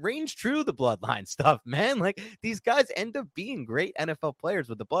 it rings true, the bloodline stuff, man. Like these guys end up being great NFL players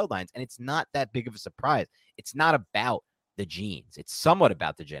with the bloodlines, and it's not that big of a surprise. It's not about the genes. It's somewhat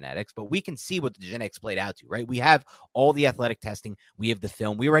about the genetics, but we can see what the genetics played out to, right? We have all the athletic testing. We have the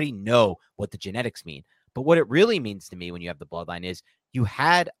film. We already know what the genetics mean. But what it really means to me when you have the bloodline is you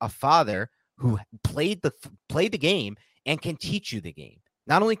had a father who played the game and can teach you the game.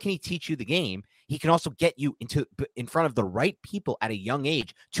 Not only can he teach you the game, he can also get you in front of the right people at a young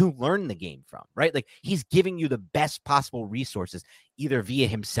age to learn the game from, right? Like he's giving you the best possible resources, either via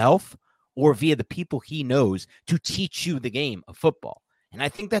himself or via the people he knows to teach you the game of football. And I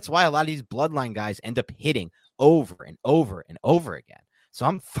think that's why a lot of these bloodline guys end up hitting over and over and over again. So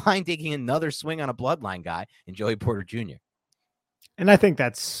I'm fine taking another swing on a bloodline guy in Joey Porter Jr. And I think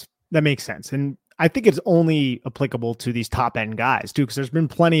that makes sense. And I think it's only applicable to these top end guys too, because there's been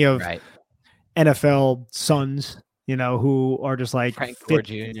plenty of NFL sons, who are just like Frank Gore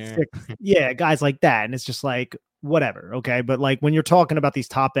Jr. Yeah, guys like that. And it's just like, whatever. Okay. But like when you're talking about these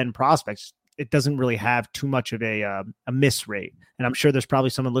top end prospects, it doesn't really have too much of a miss rate. And I'm sure there's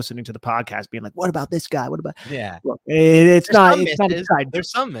probably someone listening to the podcast being like, what about this guy? What about, look, it's not exciting. There's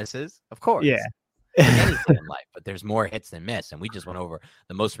some misses, of course. Yeah. Anything in life, but there's more hits than miss. And we just went over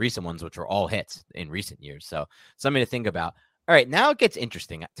the most recent ones, which were all hits in recent years. So something to think about. All right. Now it gets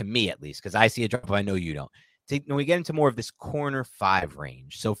interesting to me, at least, because I see a drop. I know you don't. When we get into more of this corner 5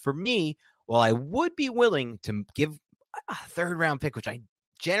 range. So for me, while I would be willing to give a 3rd round pick, which I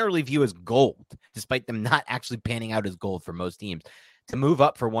generally view as gold, despite them not actually panning out as gold for most teams, to move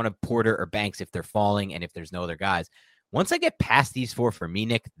up for one of Porter or Banks if they're falling and if there's no other guys. Once I get past these 4 for me,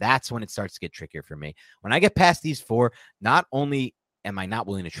 Nick, that's when it starts to get trickier for me. When I get past these 4, not only am I not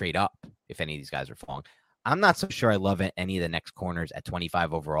willing to trade up if any of these guys are falling, I'm not so sure I love any of the next corners at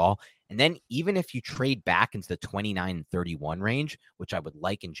 25 overall. And then even if you trade back into the 29 and 31 range, which I would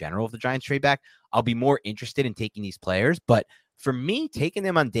like in general if the Giants trade back, I'll be more interested in taking these players. But for me, taking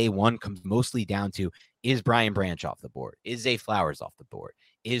them on day one comes mostly down to, is Brian Branch off the board? Is Zay Flowers off the board?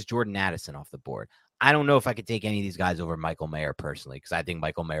 Is Jordan Addison off the board? I don't know if I could take any of these guys over Michael Mayer personally, because I think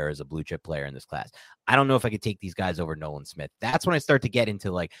Michael Mayer is a blue chip player in this class. I don't know if I could take these guys over Nolan Smith. That's when I start to get into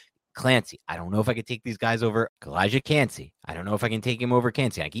like Clancy. I don't know if I could take these guys over Elijah Cansey. I don't know if I can take him over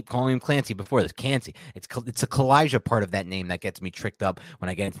Cansey. I keep calling him Clancy before this. Cansey. It's a Kalijah part of that name that gets me tricked up when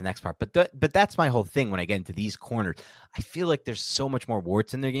I get into the next part. But that's my whole thing when I get into these corners. I feel like there's so much more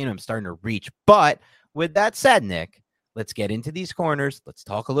warts in their game. I'm starting to reach. But with that said, Nick, let's get into these corners. Let's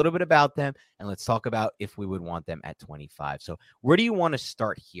talk a little bit about them, and let's talk about if we would want them at 25. So where do you want to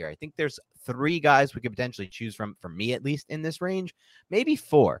start here? I think there's 3 guys we could potentially choose from, for me at least, in this range. Maybe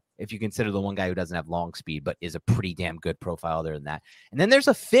 4 if you consider the one guy who doesn't have long speed but is a pretty damn good profile other than that. And then there's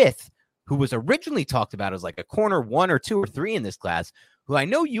a 5th who was originally talked about as like a corner 1 or 2 or 3 in this class, who I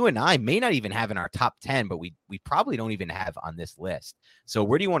know you and I may not even have in our top 10, but we probably don't even have on this list. So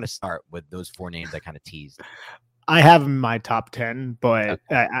where do you want to start with those 4 names I kind of teased? I have in my top 10, but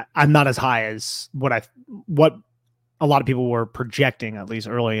okay. I'm not as high as what a lot of people were projecting, at least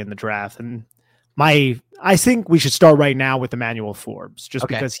early in the draft. And I think we should start right now with Emmanuel Forbes, just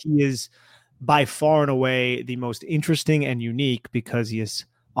because he is by far and away the most interesting and unique, because he is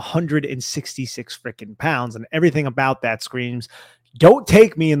 166 freaking pounds, and everything about that screams, don't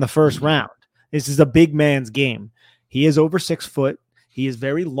take me in the first round. This is a big man's game. He is over 6 foot. He is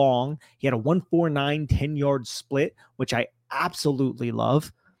very long. He had a 149 10-yard split, which I absolutely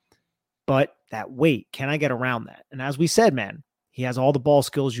love. But that weight, can I get around that? And as we said, man, he has all the ball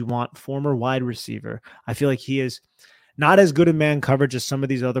skills you want. Former wide receiver. I feel like he is not as good in man coverage as some of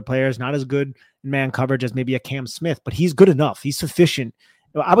these other players, not as good in man coverage as maybe a Cam Smith, but he's good enough. He's sufficient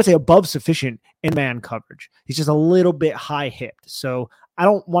I would say above sufficient in man coverage. He's just a little bit high hipped. So I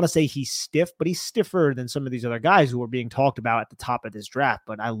don't want to say he's stiff, but he's stiffer than some of these other guys who are being talked about at the top of this draft.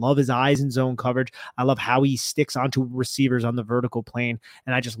 But I love his eyes in zone coverage. I love how he sticks onto receivers on the vertical plane.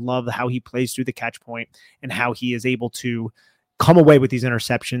 And I just love how he plays through the catch point and how he is able to come away with these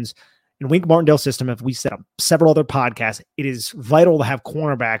interceptions. In Wink Martindale's system, as we said on several other podcasts, it is vital to have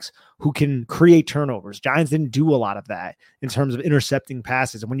cornerbacks who can create turnovers. Giants didn't do a lot of that in terms of intercepting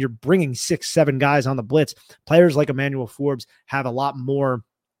passes. And when you're bringing 6-7 guys on the blitz, players like Emmanuel Forbes have a lot more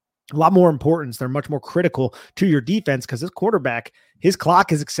importance. They're much more critical to your defense because this quarterback, his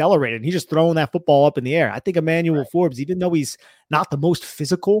clock is accelerated. He's just throwing that football up in the air. I think Emmanuel Forbes, even though he's not the most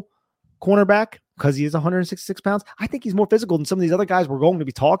physical cornerback, because he is 166 pounds, I think he's more physical than some of these other guys we're going to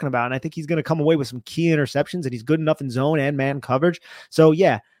be talking about. And I think he's going to come away with some key interceptions, and he's good enough in zone and man coverage. So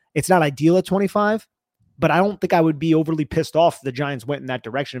yeah, it's not ideal at 25, but I don't think I would be overly pissed off if the Giants went in that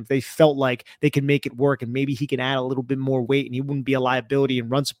direction if they felt like they could make it work and maybe he can add a little bit more weight and he wouldn't be a liability in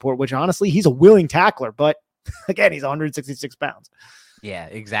run support, which honestly, he's a willing tackler, but again, he's 166 pounds. Yeah,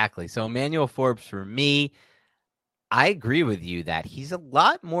 exactly. So Emmanuel Forbes, for me, I agree with you that he's a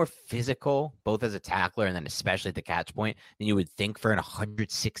lot more physical, both as a tackler and then especially at the catch point, than you would think for an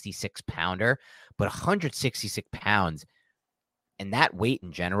 166 pounder. But 166 pounds and that weight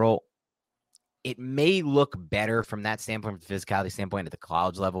in general, it may look better from that standpoint, from physicality standpoint, at the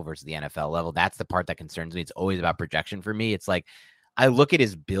college level versus the NFL level. That's the part that concerns me. It's always about projection for me. It's like, I look at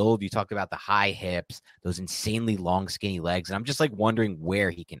his build. You talked about the high hips, those insanely long, skinny legs. And I'm just like wondering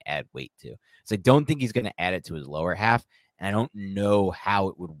where he can add weight to. So I don't think he's going to add it to his lower half. And I don't know how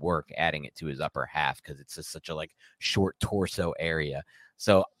it would work adding it to his upper half because it's just such a like short torso area.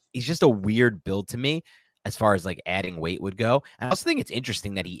 So he's just a weird build to me as far as like adding weight would go. And I also think it's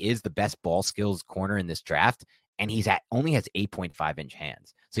interesting that he is the best ball skills corner in this draft. And only has 8.5-inch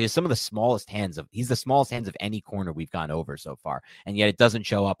hands. So he has some of the smallest hands he's the smallest hands of any corner we've gone over so far. And yet it doesn't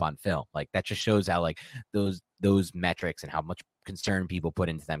show up on film. Like that just shows how like those metrics and how much concern people put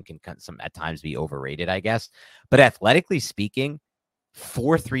into them can at times be overrated, I guess. But athletically speaking,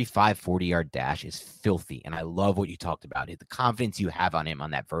 4.35 40-yard dash is filthy. And I love what you talked about, the confidence you have on him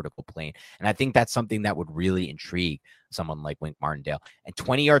on that vertical plane. And I think that's something that would really intrigue someone like Wink Martindale. And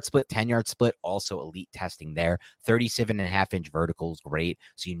 20-yard split, 10-yard split, also elite testing there. 37.5-inch vertical is great.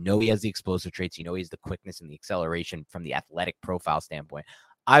 So you know he has the explosive traits. You know he has the quickness and the acceleration from the athletic profile standpoint.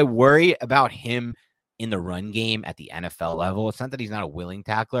 I worry about him in the run game at the NFL level. It's not that he's not a willing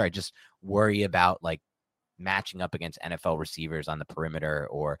tackler. I just worry about like matching up against NFL receivers on the perimeter,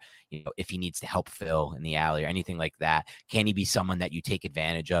 or, you know, if he needs to help Phil in the alley or anything like that. Can he be someone that you take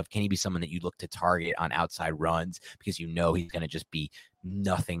advantage of? Can he be someone that you look to target on outside runs because you know he's going to just be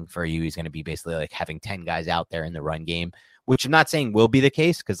nothing for you? He's going to be basically like having 10 guys out there in the run game, which I'm not saying will be the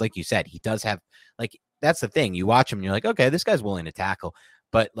case because like you said, he does have like, that's the thing. You watch him and you're like, okay, this guy's willing to tackle.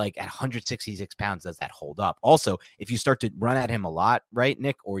 But like at 166 pounds, does that hold up? Also, if you start to run at him a lot, right,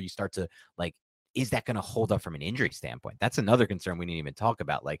 Nick, or you start to like, is that going to hold up from an injury standpoint? That's another concern we didn't even talk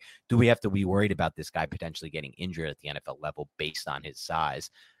about. Like, do we have to be worried about this guy potentially getting injured at the NFL level based on his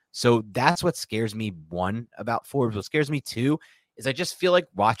size? So that's what scares me, one, about Forbes. What scares me, two, is I just feel like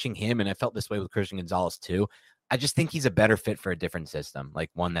watching him, and I felt this way with Christian Gonzalez too, I just think he's a better fit for a different system, like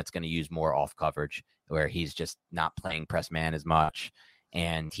one that's going to use more off coverage, where he's just not playing press man as much,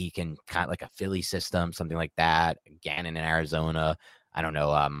 and he can kind of like a Philly system, something like that, Gannon in Arizona, I don't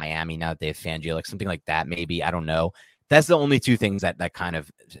know, Miami, now that they have Fangio, like something like that, maybe. I don't know. That's the only two things that kind of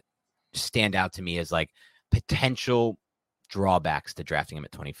stand out to me as like potential drawbacks to drafting him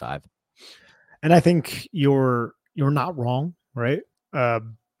at 25. And I think you're not wrong, right? I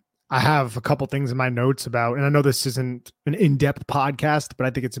have a couple things in my notes about, and I know this isn't an in-depth podcast, but I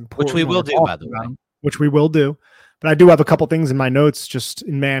think it's important. Which we will do, by the way. Which we will do. But I do have a couple things in my notes just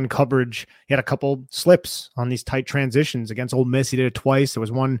in man coverage. He had a couple slips on these tight transitions against Ole Miss. He did it twice. There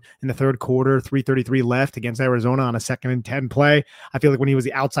was one in the third quarter, 3:33 left against Arizona on a 2nd and 10 play. I feel like when he was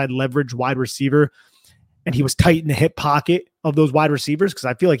the outside leverage wide receiver and he was tight in the hip pocket of those wide receivers, because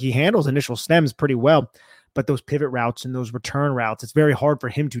I feel like he handles initial stems pretty well. But those pivot routes and those return routes, it's very hard for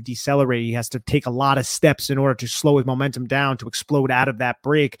him to decelerate. He has to take a lot of steps in order to slow his momentum down, to explode out of that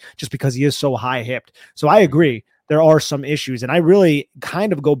break, just because he is so high hipped. So I agree. There are some issues, and I really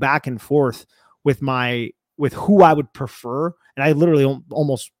kind of go back and forth with who I would prefer. And I literally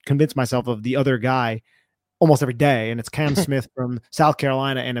almost convince myself of the other guy almost every day. And it's Cam Smith from South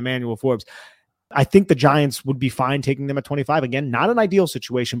Carolina and Emmanuel Forbes. I think the Giants would be fine taking them at 25. Again, not an ideal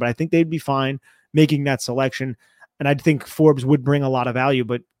situation, but I think they'd be fine making that selection. And I think Forbes would bring a lot of value,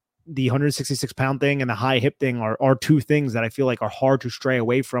 but the 166-pound thing and the high hip thing are two things that I feel like are hard to stray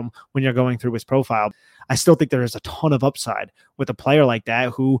away from when you're going through his profile. I still think there is a ton of upside with a player like that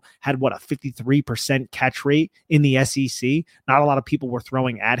who had, a 53% catch rate in the SEC. Not a lot of people were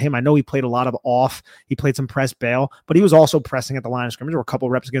throwing at him. I know he played a lot of off. He played some press bail, but he was also pressing at the line of scrimmage. There were a couple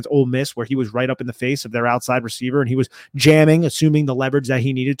of reps against Ole Miss where he was right up in the face of their outside receiver, and he was jamming, assuming the leverage that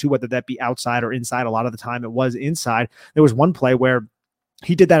he needed to, whether that be outside or inside. A lot of the time it was inside. There was one play where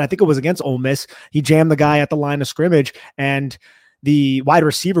he did that. I think it was against Ole Miss. He jammed the guy at the line of scrimmage, and the wide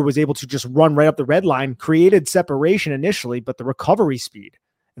receiver was able to just run right up the red line, created separation initially, but the recovery speed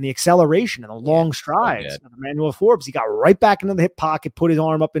and the acceleration and the long strides of Emmanuel Forbes, he got right back into the hip pocket, put his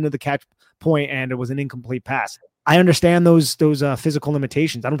arm up into the catch point, and it was an incomplete pass. I understand those physical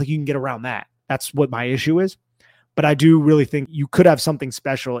limitations. I don't think you can get around that. That's what my issue is. But I do really think you could have something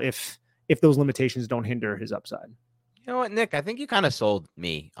special if those limitations don't hinder his upside. You know what, Nick? I think you kind of sold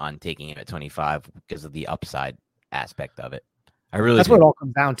me on taking him at 25 because of the upside aspect of it. I really That's do. what it all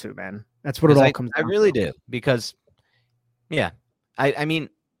comes down to, man. That's what it all comes down to. I really do. Because, yeah, I mean,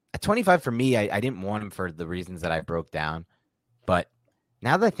 at 25 for me, I didn't want him for the reasons that I broke down. But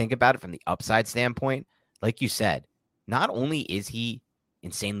now that I think about it from the upside standpoint, like you said, not only is he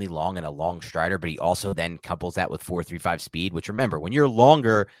insanely long and a long strider, but he also then couples that with 4.35 speed, which, remember, when you're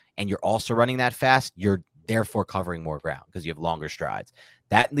longer and you're also running that fast, you're therefore covering more ground because you have longer strides.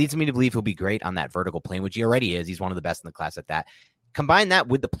 That leads me to believe he'll be great on that vertical plane, which he already is. He's one of the best in the class at that. Combine that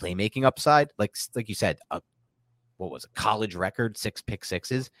with the playmaking upside, like you said, what was a college record, 6 pick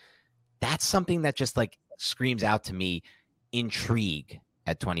sixes. That's something that just like screams out to me intrigue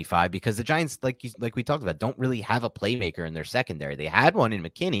at 25, because the Giants, like we talked about, don't really have a playmaker in their secondary. They had one in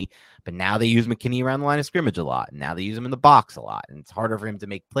McKinney, but now they use McKinney around the line of scrimmage a lot. And now they use him in the box a lot. And it's harder for him to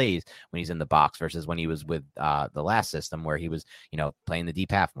make plays when he's in the box versus when he was with the last system where he was, playing the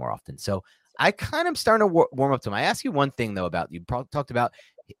deep half more often. So I kind of starting to warm up to him. I ask you one thing, though, about you talked about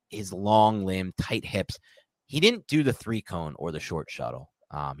his long limb, tight hips. He didn't do the 3-cone or the short shuttle.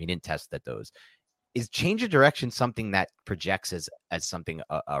 He didn't test at those. Is change of direction something that projects as something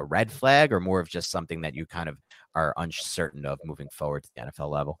a red flag, or more of just something that you kind of are uncertain of moving forward to the NFL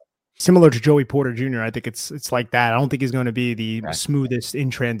level? Similar to Joey Porter Jr., I think it's like that. I don't think he's going to be the smoothest in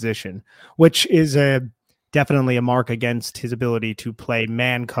transition, which is definitely a mark against his ability to play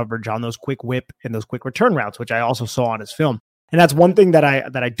man coverage on those quick whip and those quick return routes, which I also saw on his film. And that's one thing that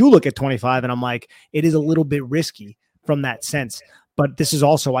I do look at 25, and I'm like, it is a little bit risky from that sense. But this is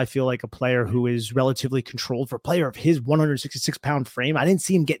also, I feel like, a player who is relatively controlled for a player of his 166-pound frame. I didn't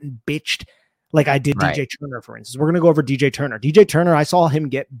see him getting bitched like I did DJ Turner, for instance. We're going to go over DJ Turner. DJ Turner, I saw him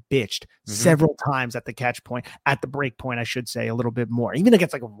get bitched several times at the catch point, at the break point, I should say, a little bit more. Even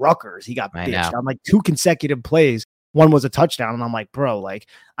against like Rutgers, he got bitched on like 2 consecutive plays. One was a touchdown, and I'm like, bro, like,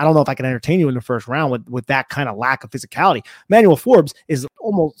 I don't know if I can entertain you in the first round with that kind of lack of physicality. Emmanuel Forbes is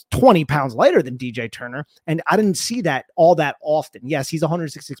almost 20 pounds lighter than DJ Turner, and I didn't see that all that often. Yes, he's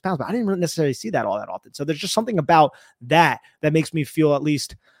 166 pounds, but I didn't necessarily see that all that often. So there's just something about that makes me feel at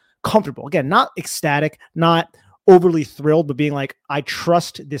least comfortable. Again, not ecstatic, not overly thrilled, but being like, I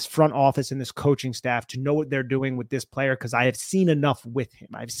trust this front office and this coaching staff to know what they're doing with this player because I have seen enough with him.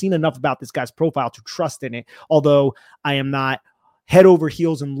 I've seen enough about this guy's profile to trust in it, although I am not head over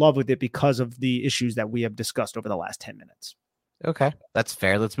heels in love with it because of the issues that we have discussed over the last 10 minutes. Okay, that's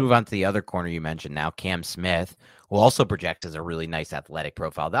fair. Let's move on to the other corner you mentioned now, Cam Smith, who also projects as a really nice athletic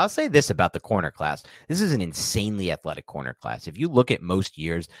profile. I'll say this about the corner class. This is an insanely athletic corner class. If you look at most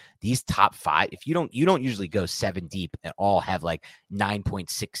years, these top 5, if you don't usually go 7 deep and all have like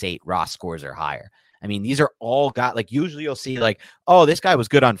 9.68 raw scores or higher. I mean, these are all got like, usually you'll see like, oh, this guy was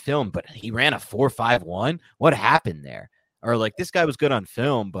good on film, but he ran a 4.51. What happened there? Or like, this guy was good on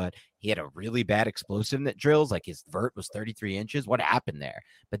film, but he had a really bad explosiveness drills. Like his vert was 33 inches. What happened there?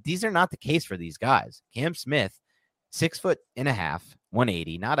 But these are not the case for these guys. Cam Smith, 6'1.5",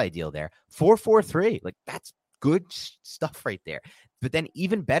 180, not ideal there. 4.43, like that's good stuff right there. But then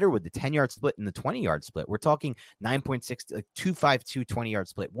even better with the 10-yard split and the 20-yard split. We're talking 9.6, like 2.52 20-yard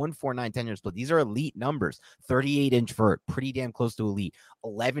split, 1.49 10-yard split. These are elite numbers. 38-inch vert, pretty damn close to elite.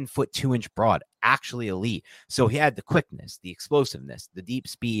 11-foot 2-inch broad, actually elite. So he had the quickness, the explosiveness, the deep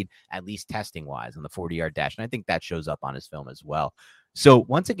speed, at least testing-wise on the 40-yard dash. And I think that shows up on his film as well. So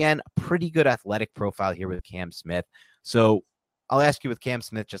once again, a pretty good athletic profile here with Cam Smith. So I'll ask you with Cam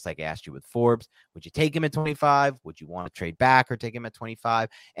Smith, just like I asked you with Forbes, would you take him at 25? Would you want to trade back or take him at 25?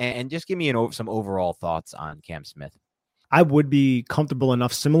 And just give me some overall thoughts on Cam Smith. I would be comfortable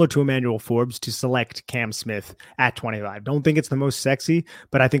enough, similar to Emmanuel Forbes, to select Cam Smith at 25. Don't think it's the most sexy,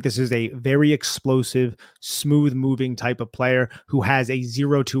 but I think this is a very explosive, smooth moving type of player who has a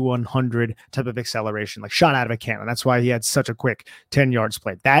 0 to 100 type of acceleration, like shot out of a cannon. That's why he had such a quick 10 yards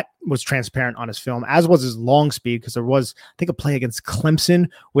play. That was transparent on his film, as was his long speed, because there was, I think, a play against Clemson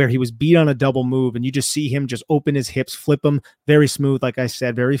where he was beat on a double move, and you just see him just open his hips, flip them, very smooth, like I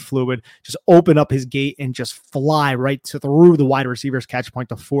said, very fluid, just open up his gait and just fly right through the wide receiver's catch point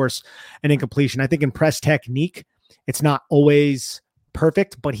to force an incompletion. I think in press technique, it's not always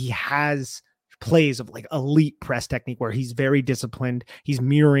perfect, but he has plays of like elite press technique where he's very disciplined. He's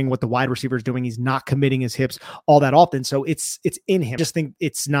mirroring what the wide receiver is doing. He's not committing his hips all that often. So it's in him. I just think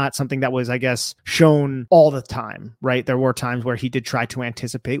it's not something that was, I guess, shown all the time, right? There were times where he did try to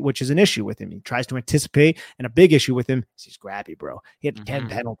anticipate, which is an issue with him. He tries to anticipate, and a big issue with him is he's grabby, bro. He had 10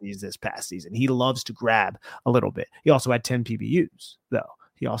 penalties this past season. He loves to grab a little bit. He also had 10 PBUs, though.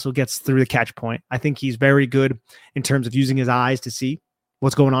 He also gets through the catch point. I think he's very good in terms of using his eyes to see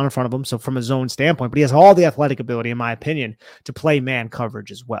what's going on in front of him. So from a zone standpoint, but he has all the athletic ability, in my opinion, to play man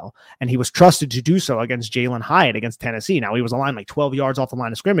coverage as well. And he was trusted to do so against Jalen Hyatt against Tennessee. Now, he was aligned like 12 yards off the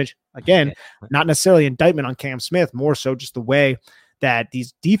line of scrimmage. Again, not necessarily indictment on Cam Smith, more so just the way that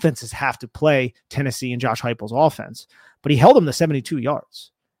these defenses have to play Tennessee and Josh Heupel's offense. But he held him to 72 yards.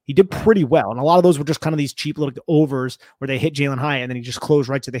 He did pretty well. And a lot of those were just kind of these cheap little overs where they hit Jalen Hyatt and then he just closed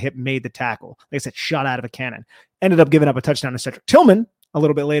right to the hip, made the tackle. Like I said, shot out of a cannon. Ended up giving up a touchdown to Cedric Tillman a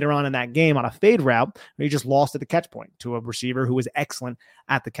little bit later on in that game on a fade route where he just lost at the catch point to a receiver who was excellent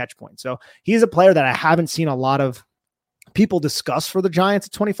at the catch point. So he's a player that I haven't seen a lot of people discuss for the Giants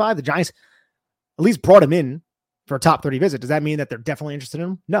at 25. The Giants at least brought him in for a top 30 visit. Does that mean that they're definitely interested in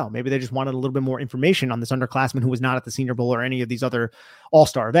him? No, maybe they just wanted a little bit more information on this underclassman who was not at the Senior Bowl or any of these other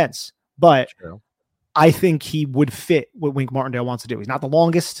all-star events. But I think he would fit what Wink Martindale wants to do. He's not the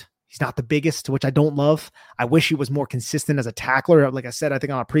longest. He's not the biggest, which I don't love. I wish he was more consistent as a tackler. Like I said, I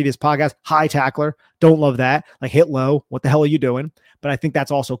think on a previous podcast, high tackler. Don't love that. Like hit low. What the hell are you doing? But I think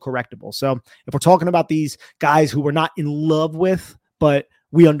that's also correctable. So if we're talking about these guys who we're not in love with, but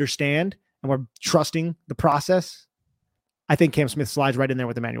we understand and we're trusting the process, I think Cam Smith slides right in there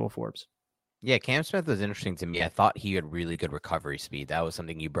with Emmanuel Forbes. Yeah, Cam Smith was interesting to me. I thought he had really good recovery speed. That was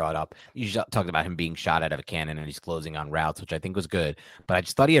something you brought up. You talked about him being shot out of a cannon and he's closing on routes, which I think was good. But I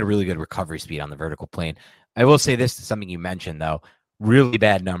just thought he had really good recovery speed on the vertical plane. I will say this, something you mentioned, though. Really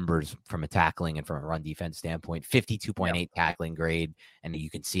bad numbers from a tackling and from a run defense standpoint. 52.8 tackling grade, and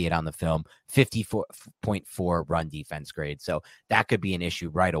you can see it on the film. 54.4 run defense grade. So that could be an issue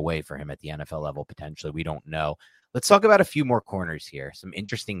right away for him at the NFL level, potentially. We don't know. Let's talk about a few more corners here. Some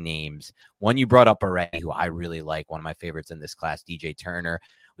interesting names. One you brought up already, who I really like, one of my favorites in this class, DJ Turner.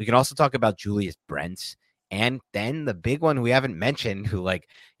 We can also talk about Julius Brents. And then the big one we haven't mentioned, who, like,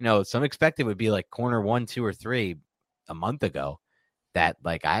 you know, some expected would be like corner 1, 2, or 3 a month ago, that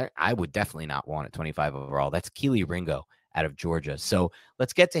like I would definitely not want at 25 overall. That's Kelee Ringo out of Georgia. So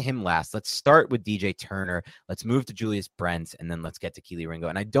let's get to him last. Let's start with DJ Turner. Let's move to Julius Brents, and then let's get to Kelee Ringo.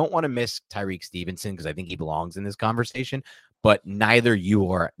 And I don't want to miss Tyreek Stevenson because I think he belongs in this conversation, but neither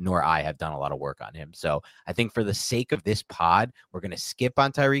you nor I have done a lot of work on him. So I think for the sake of this pod, we're going to skip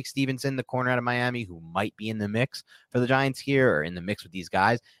on Tyreek Stevenson, the corner out of Miami, who might be in the mix for the Giants here or in the mix with these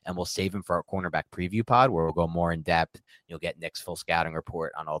guys, and we'll save him for our cornerback preview pod where we'll go more in depth. You'll get Nick's full scouting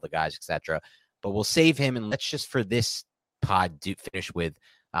report on all the guys, etc. But we'll save him, and let's just for this pod finish with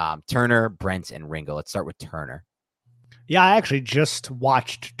Turner, Brents, and Ringo. Let's start with Turner. Yeah, I actually just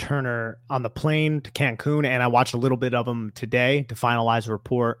watched Turner on the plane to Cancun, and I watched a little bit of him today to finalize a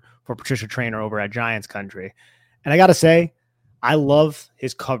report for Patricia Traynor over at Giants Country. And I got to say, I love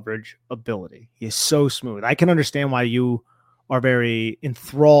his coverage ability. He is so smooth. I can understand why you are very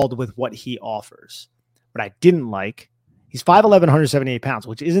enthralled with what he offers. What I didn't like, he's 5'11", 178 pounds,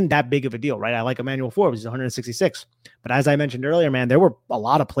 which isn't that big of a deal, right? I like Emmanuel Forbes, he's 166. But as I mentioned earlier, man, there were a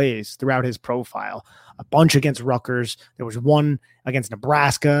lot of plays throughout his profile. A bunch against Rutgers. There was one against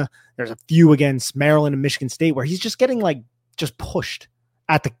Nebraska. There's a few against Maryland and Michigan State where he's just getting like just pushed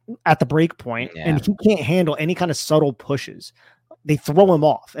at the break point, and he can't handle any kind of subtle pushes. They throw him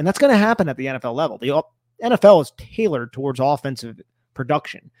off, and that's going to happen at the NFL level. The NFL is tailored towards offensive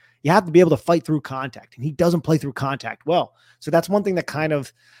production. You have to be able to fight through contact, and he doesn't play through contact well. So that's one thing that kind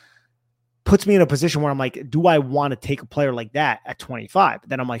of puts me in a position where I'm like, do I want to take a player like that at 25? But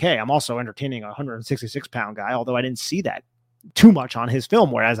then I'm like, hey, I'm also entertaining a 166-pound guy, although I didn't see that too much on his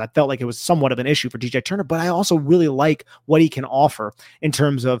film, whereas I felt like it was somewhat of an issue for DJ Turner, but I also really like what he can offer in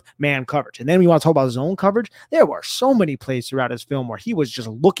terms of man coverage. And then we want to talk about zone coverage. There were so many plays throughout his film where he was just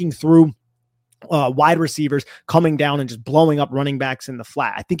looking through wide receivers coming down and just blowing up running backs in the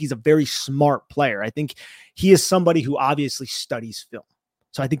flat. I think he's a very smart player. I think he is somebody who obviously studies film.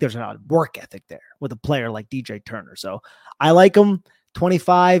 So I think there's a work ethic there with a player like DJ Turner. So I like him.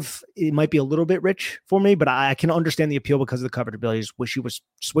 25, it might be a little bit rich for me, but I can understand the appeal because of the coverage ability. I just wish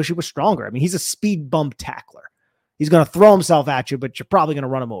he was stronger. I mean, he's a speed bump tackler. He's going to throw himself at you, but you're probably going to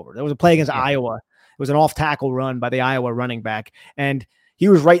run him over. There was a play against Iowa. It was an off tackle run by the Iowa running back, and he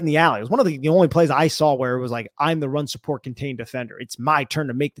was right in the alley. It was one of the only plays I saw where it was like, I'm the run support contained defender. It's my turn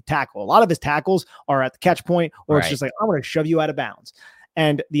to make the tackle. A lot of his tackles are at the catch point, or it's just like, I'm going to shove you out of bounds.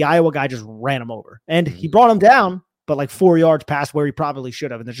 And the Iowa guy just ran him over, and he brought him down, but like 4 yards past where he probably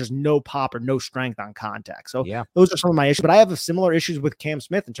should have. And there's just no pop or no strength on contact. So those are some of my issues, but I have similar issues with Cam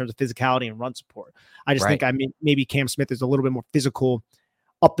Smith in terms of physicality and run support. I just think maybe Cam Smith is a little bit more physical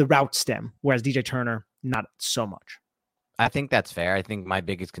up the route stem, whereas DJ Turner, not so much. I think that's fair. I think my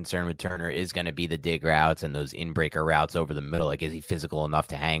biggest concern with Turner is going to be the dig routes and those in-breaker routes over the middle. Like, is he physical enough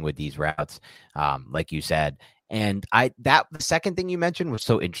to hang with these routes? Like you said. And the second thing you mentioned was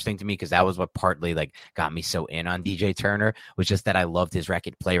so interesting to me, because that was what partly like got me so in on DJ Turner, was just that I loved his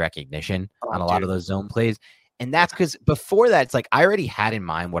play recognition on a lot of those zone plays. And that's because before that, it's like I already had in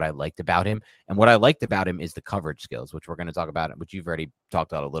mind what I liked about him. And what I liked about him is the coverage skills, which we're going to talk about, which you've already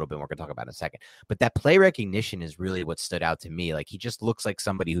talked about a little bit. We're going to talk about in a second. But that play recognition is really what stood out to me. Like, he just looks like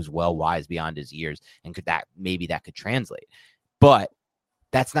somebody who's well wise beyond his years, and maybe that could translate. But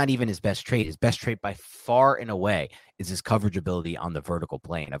that's not even his best trait. His best trait by far and away is his coverage ability on the vertical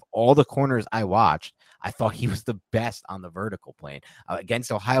plane. Of all the corners I watched, I thought he was the best on the vertical plane.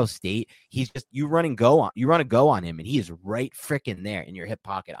 Against Ohio State, he's just, you run a go on him, and he is right freaking there in your hip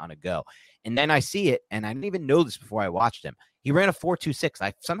pocket on a go. And then I see it, and I didn't even know this before I watched him. He ran a 4.26.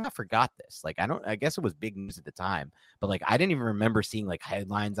 I somehow forgot this. Like, I guess it was big news at the time, but like, I didn't even remember seeing like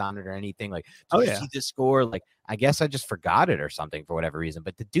headlines on it or anything. Like, did you see the score? Like, I guess I just forgot it or something for whatever reason,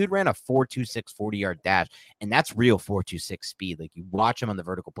 but the dude ran a 4.26 40-yard dash, and that's real 4.26 speed. Like, you watch him on the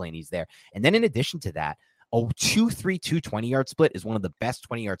vertical plane, he's there. And then in addition to that, a 2.32 20-yard split is one of the best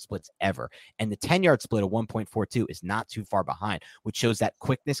 20-yard splits ever. And the 10-yard split of 1.42 is not too far behind, which shows that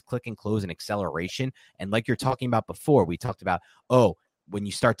quickness, click and close, and acceleration. And like you're talking about before, we talked about, when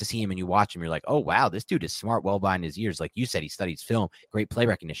you start to see him and you watch him, you're like, oh, wow, this dude is smart, well behind his ears. Like you said, he studies film, great play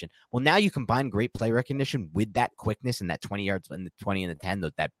recognition. Well, now you combine great play recognition with that quickness and that 20 yards and the 20 and the 10,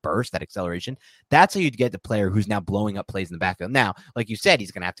 that burst, that acceleration. That's how you'd get the player who's now blowing up plays in the backfield. Now, like you said,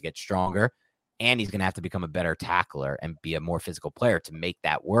 he's going to have to get stronger, and he's going to have to become a better tackler and be a more physical player to make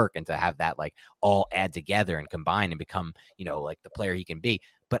that work, and to have that like all add together and combine and become, like the player he can be.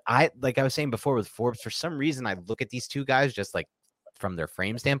 But like I was saying before with Forbes, for some reason, I look at these two guys just like from their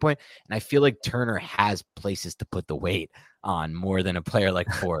frame standpoint, and I feel like Turner has places to put the weight on more than a player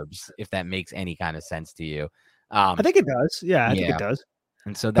like Forbes, if that makes any kind of sense to you. I think it does. Yeah, I think it does.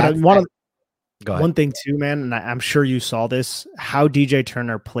 And so that's one thing too, man, and I'm sure you saw this, how DJ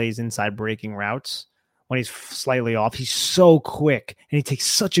Turner plays inside breaking routes when he's slightly off. He's so quick, and he takes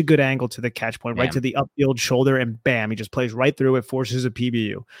such a good angle to the catch point, right to the upfield shoulder, and bam, he just plays right through it, forces a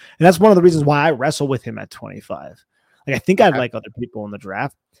PBU. And that's one of the reasons why I wrestle with him at 25. Like, I think I'd like other people in the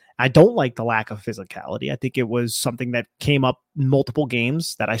draft. I don't like the lack of physicality. I think it was something that came up in multiple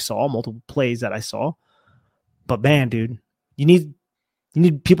games that I saw, multiple plays that I saw. But man, dude, you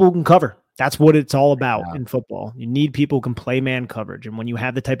need people who can cover. That's what it's all about in football. You need people who can play man coverage. And when you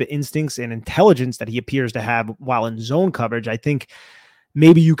have the type of instincts and intelligence that he appears to have while in zone coverage, I think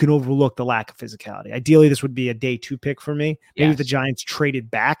maybe you can overlook the lack of physicality. Ideally, this would be a day 2 pick for me. Maybe if the Giants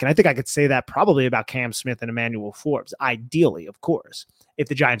traded back. And I think I could say that probably about Cam Smith and Emmanuel Forbes. Ideally, of course, if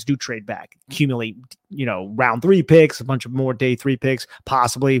the Giants do trade back, accumulate, round 3 picks, a bunch of more day 3 picks,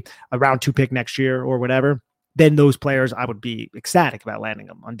 possibly a round 2 pick next year or whatever, then those players, I would be ecstatic about landing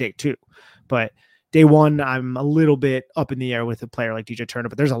them on day 2. But day 1, I'm a little bit up in the air with a player like DJ Turner,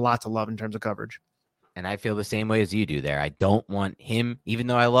 but there's a lot to love in terms of coverage. And I feel the same way as you do there. I don't want him, even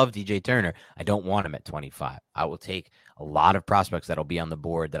though I love DJ Turner, I don't want him at 25. I will take a lot of prospects that'll be on the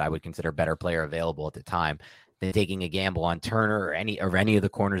board that I would consider better player available at the time than taking a gamble on Turner or any of the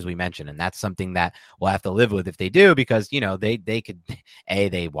corners we mentioned. And that's something that we'll have to live with if they do, because, they could,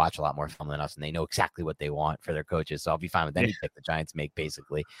 they watch a lot more film than us, and they know exactly what they want for their coaches. So I'll be fine with any pick the Giants make,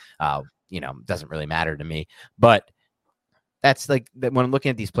 basically. Doesn't really matter to me. But that's like when I'm looking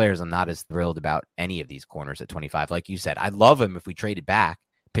at these players, I'm not as thrilled about any of these corners at 25. Like you said, I'd love him if we traded back,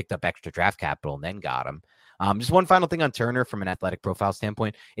 picked up extra draft capital, and then got him. Just one final thing on Turner from an athletic profile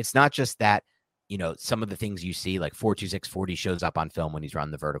standpoint. It's not just that, some of the things you see, like 4.26 40 shows up on film when he's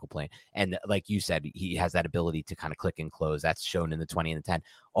running the vertical plane. And like you said, he has that ability to kind of click and close. That's shown in the 20 and the 10.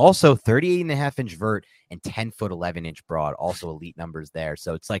 Also 38.5-inch vert and 10-foot 11-inch broad, also elite numbers there.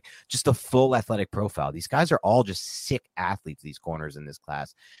 So it's like just a full athletic profile. These guys are all just sick athletes, these corners in this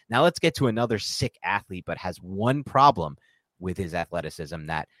class. Now let's get to another sick athlete, but has one problem with his athleticism.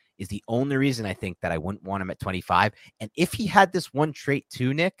 That is the only reason I think that I wouldn't want him at 25. And if he had this one trait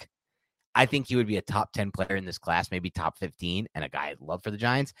too, Nick, I think he would be a top 10 player in this class, maybe top 15, and a guy I'd love for the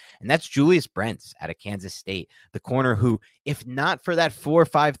Giants. And that's Julius Brents out of Kansas State, the corner who, if not for that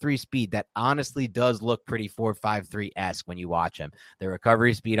 4.53 speed, that honestly does look pretty 4.53-esque when you watch him. The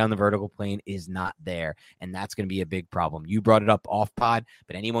recovery speed on the vertical plane is not there, and that's going to be a big problem. You brought it up off pod,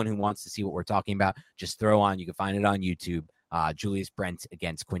 but anyone who wants to see what we're talking about, just throw on. You can find it on YouTube. Julius Brents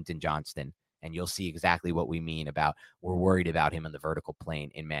against Quentin Johnston. And you'll see exactly what we mean about we're worried about him in the vertical plane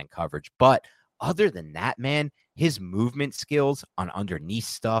in man coverage. But other than that, man, his movement skills on underneath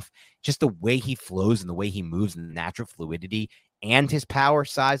stuff, just the way he flows and the way he moves and the natural fluidity and his power,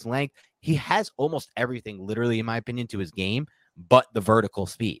 size, length, he has almost everything, literally, in my opinion, to his game, but the vertical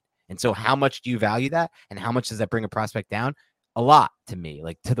speed. And so how much do you value that? And how much does that bring a prospect down? A lot to me,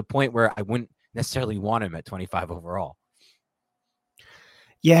 like to the point where I wouldn't necessarily want him at 25 overall.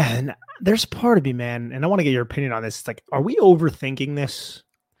 Yeah, and there's part of me, man, and I want to get your opinion on this. It's like, are we overthinking this?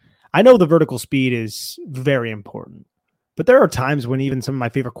 I know the vertical speed is very important, but there are times when even some of my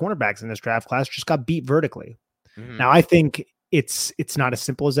favorite cornerbacks in this draft class just got beat vertically. Mm-hmm. Now, I think it's not as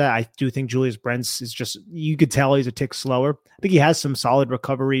simple as that. I do think Julius Brents is just, you could tell he's a tick slower. I think he has some solid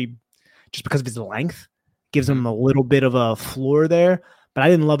recovery just because of his length. Gives him a little bit of a floor there. But I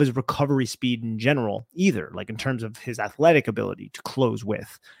didn't love his recovery speed in general either, like in terms of his athletic ability to close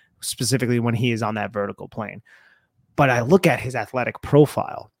with, specifically when he is on that vertical plane. But I look at his athletic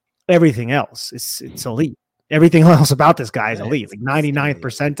profile, everything else, it's elite. Everything else about this guy is elite, like 99th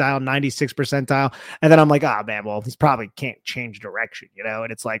percentile, 96th percentile. And then I'm like, man, well, he's probably can't change direction, And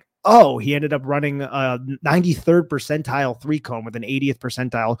it's like, he ended up running a 93rd percentile 3-cone with an 80th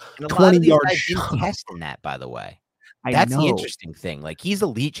percentile 20-yard shot. Test in that, by the way. That's the interesting thing. Like, he's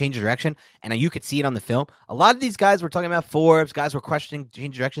elite, change of direction, and you could see it on the film. A lot of these guys were talking about Forbes, guys were questioning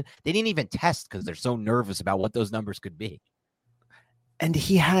change of direction. They didn't even test because they're so nervous about what those numbers could be. And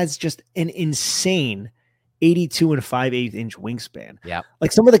he has just an insane 82 and 5/8 inch wingspan. Yeah.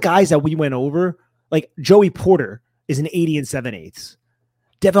 Like some of the guys that we went over, like Joey Porter is an 80 and 7/8.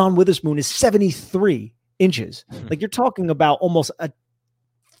 Devon Witherspoon is 73 inches. Like, you're talking about almost a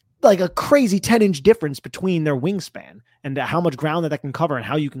crazy 10-inch difference between their wingspan and how much ground that can cover and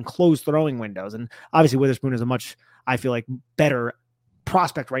how you can close throwing windows. And obviously Witherspoon is a much, I feel like, better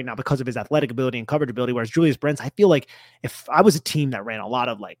prospect right now because of his athletic ability and coverage ability. Whereas Julius Brents, I feel like if I was a team that ran a lot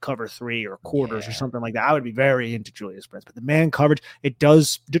of like cover 3 or quarters or something like that, I would be very into Julius Brents. But the man coverage, it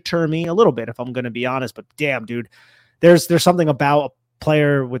does deter me a little bit, if I'm going to be honest. But damn, dude, there's something about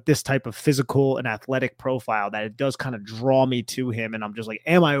player with this type of physical and athletic profile that it does kind of draw me to him. And I'm just like,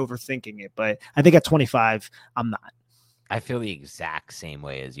 am I overthinking it? But I think at 25, I'm not. I feel the exact same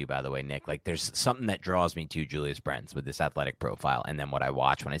way as you, by the way, Nick. Like, there's something that draws me to Julius Brents with this athletic profile and then what I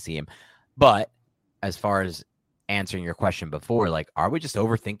watch when I see him. But as far as answering your question before, like, are we just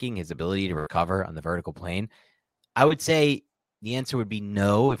overthinking his ability to recover on the vertical plane? I would say the answer would be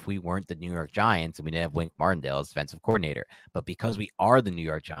no if we weren't the New York Giants and we didn't have Wink Martindale as defensive coordinator. But because we are the New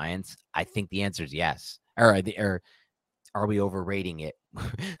York Giants, I think the answer is yes. Or are we overrating it?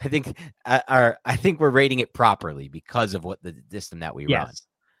 I think we're rating it properly because of what the system that we run.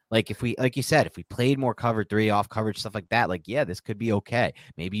 Like, if we, like you said, if we played more cover 3 off coverage, stuff like that, like, yeah, this could be okay.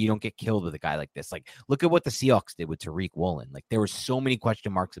 Maybe you don't get killed with a guy like this. Like, look at what the Seahawks did with Tariq Woolen. Like, there were so many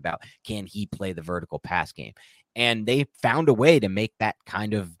question marks about, can he play the vertical pass game? And they found a way to make that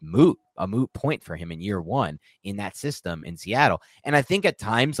kind of a moot point for him in year 1 in that system in Seattle. And I think at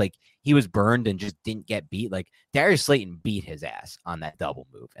times, like, he was burned and just didn't get beat. Like, Darius Slayton beat his ass on that double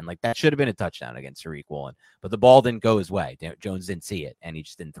move. And like, that should have been a touchdown against Tariq Woolen, but the ball didn't go his way. Jones didn't see it and he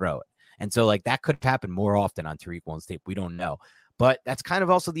just didn't throw it. And so like, that could have happened more often on Tariq Woolen's tape. We don't know, but that's kind of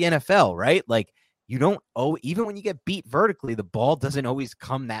also the NFL, right? Like, you don't even when you get beat vertically, the ball doesn't always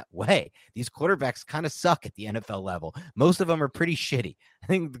come that way. These quarterbacks kind of suck at the NFL level. Most of them are pretty shitty. I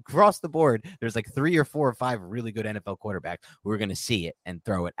think across the board, there's like 3 or 4 or 5 really good NFL quarterbacks who are going to see it and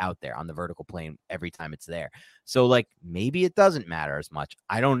throw it out there on the vertical plane every time it's there. So like, maybe it doesn't matter as much.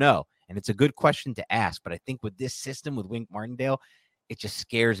 I don't know. And it's a good question to ask, but I think with this system with Wink Martindale, it just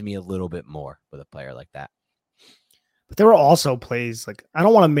scares me a little bit more with a player like that. But there were also plays, like, I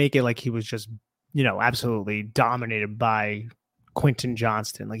don't want to make it like he was just, absolutely dominated by Quentin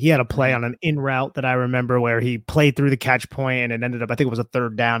Johnston. Like he had a play on an in route that I remember where he played through the catch point and it ended up, I think it was a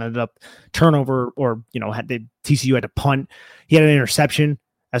third down, ended up turnover, or, TCU had to punt. He had an interception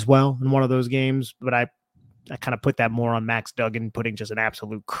as well in one of those games, but I kind of put that more on Max Duggan, putting just an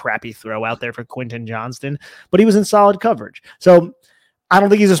absolute crappy throw out there for Quentin Johnston, but he was in solid coverage. So I don't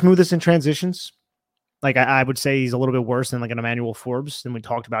think he's the smoothest in transitions. Like I would say he's a little bit worse than like an Emmanuel Forbes, and we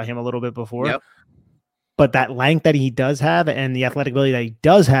talked about him a little bit before. Yep. But that length that he does have and the athletic ability that he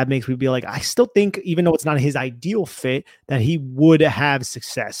does have makes me be like, I still think, even though it's not his ideal fit, that he would have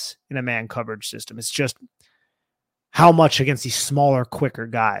success in a man coverage system. It's just how much against these smaller, quicker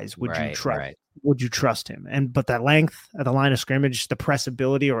guys would you trust? Right. Would you trust him? But that length at the line of scrimmage, the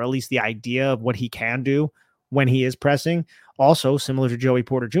pressability, or at least the idea of what he can do when he is pressing, also similar to Joey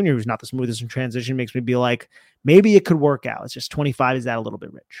Porter Jr., who's not the smoothest in transition, makes me be like, maybe it could work out. It's just 25. Is that a little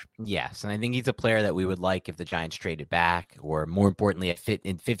bit rich? Yes. And I think he's a player that we would like if the Giants traded back, or more importantly, at fit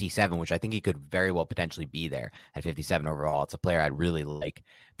in 57, which I think he could very well potentially be there at 57 overall. It's a player I'd really like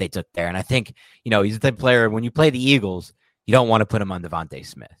they took there. And I think, he's the type of player, when you play the Eagles, you don't want to put him on Devontae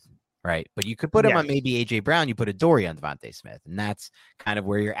Smith. Right. But you could put him on maybe AJ Brown. You put a Dory on Devontae Smith, and that's kind of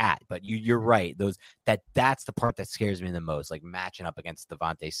where you're at. But you're right. That's the part that scares me the most, like matching up against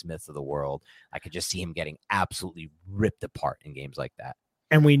Devontae Smiths of the world. I could just see him getting absolutely ripped apart in games like that.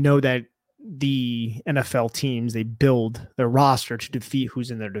 And we know that the NFL teams, they build their roster to defeat who's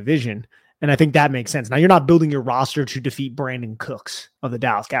in their division. And I think that makes sense. Now, you're not building your roster to defeat Brandon Cooks of the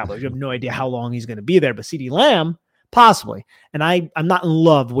Dallas Cowboys. You have no idea how long he's going to be there. But CeeDee Lamb, possibly. And I'm not in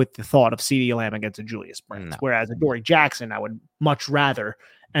love with the thought of CeeDee Lamb against a Julius Brents, whereas a Dory Jackson, I would much rather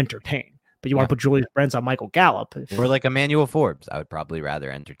entertain. But you want to put Julius Brents on Michael Gallup. Or like Emmanuel Forbes, I would probably rather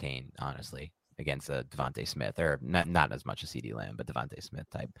entertain, honestly, against a Devontae Smith, or not as much as CeeDee Lamb, but Devontae Smith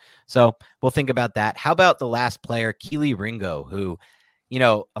type. So we'll think about that. How about the last player, Kelee Ringo, who,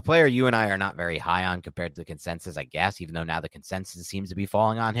 a player you and I are not very high on compared to the consensus, I guess, even though now the consensus seems to be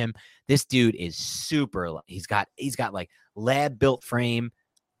falling on him. This dude is super. He's got like lab built frame.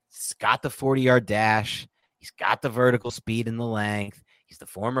 He's got the 40-yard dash. He's got the vertical speed and the length. He's the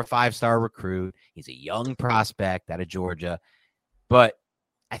former 5-star recruit. He's a young prospect out of Georgia. But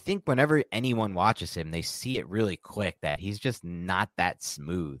I think whenever anyone watches him, they see it really quick that he's just not that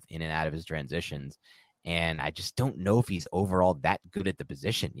smooth in and out of his transitions. And I just don't know if he's overall that good at the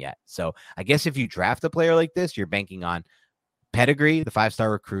position yet. So I guess if you draft a player like this, you're banking on pedigree, the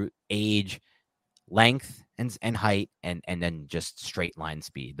 5-star recruit, age, length, and height, and then just straight line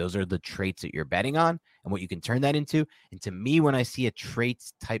speed. Those are the traits that you're betting on and what you can turn that into. And to me, when I see a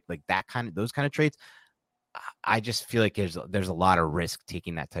traits type like those kind of traits, I just feel like there's a lot of risk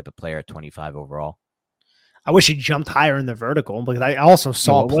taking that type of player at 25 overall. I wish he jumped higher in the vertical, because I also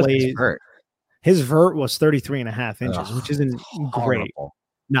saw plays. His vert was 33.5 inches, which isn't great.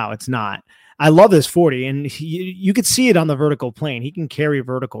 No, it's not. I love his 40, and you could see it on the vertical plane. He can carry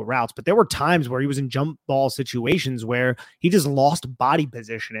vertical routes, but there were times where he was in jump ball situations where he just lost body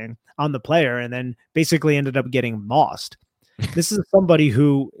positioning on the player and then basically ended up getting mossed. This is somebody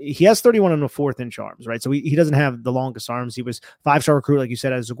who he has 31 and a 4th inch arms, right? So he doesn't have the longest arms. He was 5-star recruit, like you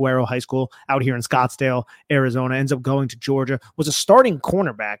said, at Zaguero High School out here in Scottsdale, Arizona, ends up going to Georgia, was a starting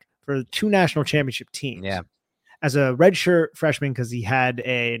cornerback for 2 national championship teams. Yeah. As a redshirt freshman, because he had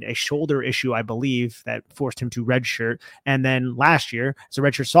a shoulder issue, I believe, that forced him to redshirt. And then last year, as a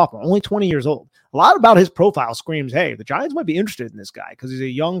redshirt sophomore, only 20 years old. A lot about his profile screams, hey, the Giants might be interested in this guy because he's a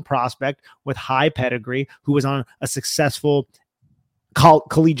young prospect with high pedigree who was on a successful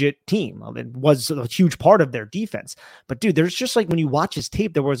collegiate team. It was a huge part of their defense. But, dude, there's just like when you watch his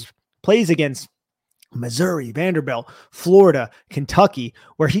tape, there was plays against Missouri, Vanderbilt, Florida, Kentucky,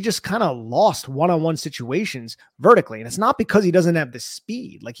 where he just kind of lost one-on-one situations vertically. And it's not because he doesn't have the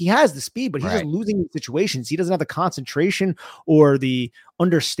speed. Like, he has the speed, but he's just losing in situations. He doesn't have the concentration or the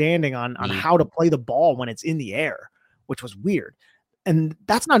understanding on how to play the ball when it's in the air, which was weird. And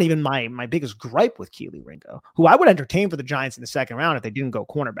that's not even my biggest gripe with Kelee Ringo, who I would entertain for the Giants in the second round if they didn't go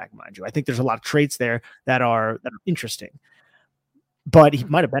cornerback, mind you. I think there's a lot of traits there that are interesting. But he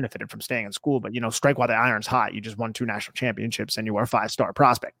might have benefited from staying in school. But, strike while the iron's hot. You just won 2 national championships and you are a 5-star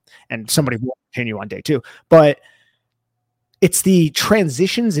prospect. And somebody will continue on day 2. But it's the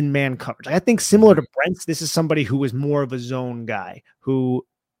transitions in man coverage. I think similar to Brent's, this is somebody who is more of a zone guy who,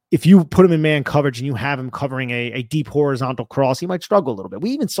 if you put him in man coverage and you have him covering a deep horizontal cross, he might struggle a little bit. We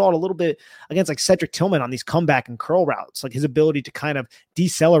even saw it a little bit against like Cedric Tillman on these comeback and curl routes, like his ability to kind of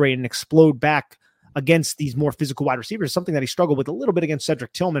decelerate and explode back against these more physical wide receivers, something that he struggled with a little bit against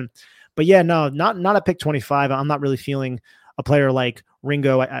Cedric Tillman. But yeah, no, not at pick 25. I'm not really feeling a player like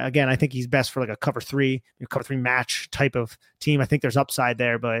Ringo, again, I think he's best for like a cover three match type of team. I think there's upside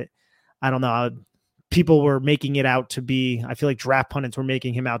there, but I don't know. People were making it out to be, I feel like draft pundits were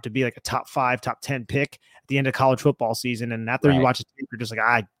making him out to be like a top 5, top 10 pick at the end of college football season. And after you watch the tape, you're just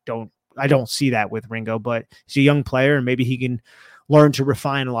like, I don't see that with Ringo, but he's a young player and maybe he can learn to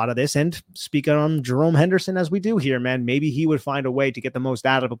refine a lot of this. And speak on Jerome Henderson as we do here, man, maybe he would find a way to get the most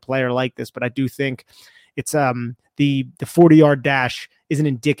out of a player like this. But I do think it's the 40-yard dash isn't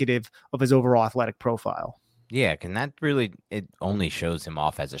indicative of his overall athletic profile. Yeah, can that really, it only shows him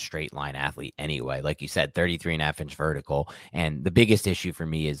off as a straight line athlete anyway. Like you said, 33.5-inch vertical. And the biggest issue for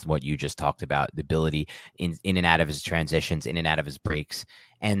me is what you just talked about, the ability in and out of his transitions, in and out of his breaks.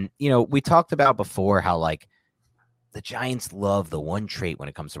 And, we talked about before how like the Giants love the one trait when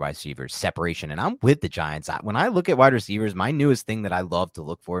it comes to wide receivers, separation. And I'm with the Giants. When I look at wide receivers, my newest thing that I love to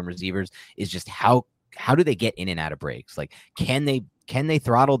look for in receivers is just how do they get in and out of breaks? Like, can they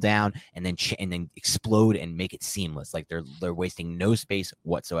throttle down and then explode and make it seamless? Like they're wasting no space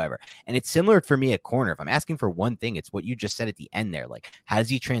whatsoever. And it's similar for me at corner. If I'm asking for one thing, it's what you just said at the end there. Like, how does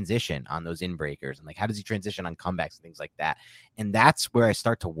he transition on those in breakers? And like, how does he transition on comebacks and things like that? And that's where I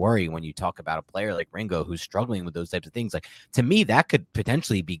start to worry when you talk about a player like Ringo, who's struggling with those types of things. Like, to me, that could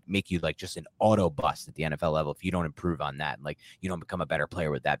potentially make you like just an auto bust at the NFL level if you don't improve on that. And like, you don't become a better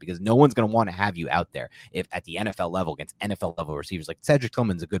player with that, because no one's going to want to have you out there if at the NFL level against NFL level receivers. Like Cedric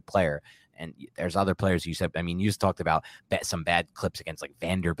Tillman's a good player. And there's other players you said, you just talked about some bad clips against like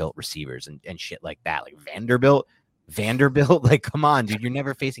Vanderbilt receivers and shit like that. Like Vanderbilt, like, come on, dude, you're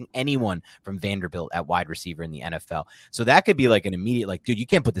never facing anyone from Vanderbilt at wide receiver in the NFL. So that could be like an immediate, like, dude, you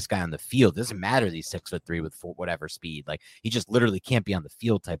can't put this guy on the field. It doesn't matter that he's 6'3" with whatever speed. Like, he just literally can't be on the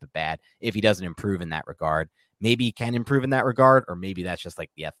field type of bad if he doesn't improve in that regard. Maybe he can improve in that regard, or maybe that's just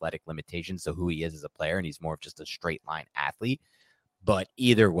like the athletic limitations. So who he is as a player, and he's more of just a straight line athlete. But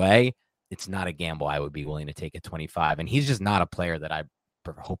either way, it's not a gamble I would be willing to take at 25. And he's just not a player that I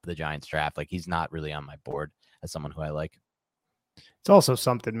hope the Giants draft. Like, he's not really on my board as someone who I like. It's also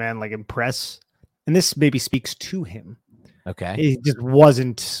something, man, like impress. And this maybe speaks to him. Okay. He just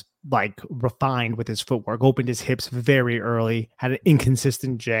wasn't like refined with his footwork, opened his hips very early, had an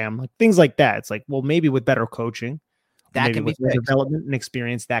inconsistent jam, like things like that. It's like, well, maybe with better coaching, that can be fixed. Development and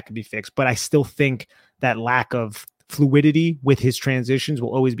experience, that can be fixed. But I still think that lack of fluidity with his transitions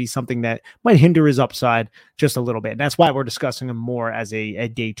will always be something that might hinder his upside just a little bit. And that's why we're discussing him more as a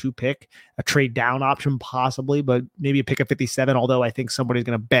day 2 pick, a trade down option possibly, but maybe a pick at 57, although I think somebody's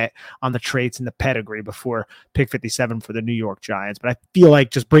going to bet on the traits and the pedigree before pick 57 for the New York Giants. But I feel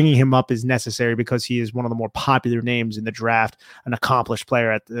like just bringing him up is necessary because he is one of the more popular names in the draft, an accomplished player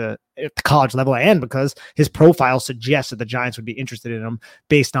at the college level, and because his profile suggests that the Giants would be interested in him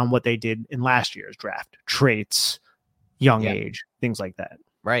based on what they did in last year's draft, traits, young age, things like that.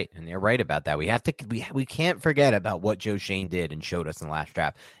 Right. And you're right about that. We can't forget about what Joe Shane did and showed us in the last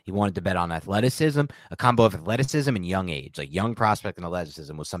draft. He wanted to bet on athleticism, a combo of athleticism and young age, like young prospect and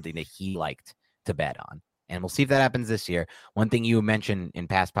athleticism was something that he liked to bet on. And we'll see if that happens this year. One thing you mentioned in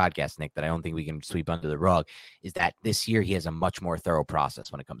past podcasts, Nick, that I don't think we can sweep under the rug is that this year he has a much more thorough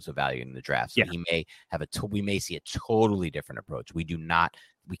process when it comes to evaluating the draft. So he may have we may see a totally different approach. We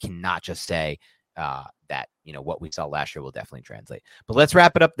cannot just say, that what we saw last year will definitely translate. But let's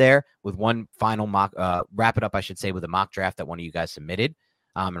wrap it up there with one final mock. Wrap it up, I should say, with a mock draft that one of you guys submitted.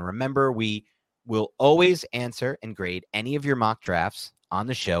 And remember, we will always answer and grade any of your mock drafts on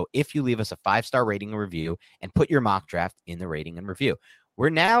the show if you leave us a 5-star rating and review and put your mock draft in the rating and review. We're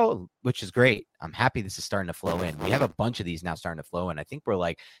now, which is great. I'm happy this is starting to flow in. We have a bunch of these now starting to flow in. I think we're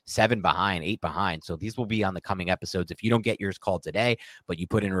like 7 behind, 8 behind. So these will be on the coming episodes. If you don't get yours called today, but you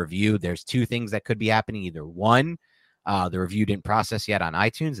put in a review, there's 2 things that could be happening. Either 1, the review didn't process yet on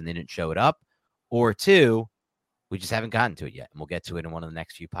iTunes and they didn't show it up, or 2, we just haven't gotten to it yet. And we'll get to it in one of the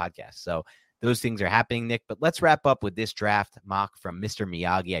next few podcasts. So those things are happening, Nick. But let's wrap up with this draft mock from Mr.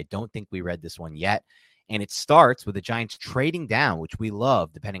 Miyagi. I don't think we read this one yet. And it starts with the Giants trading down, which we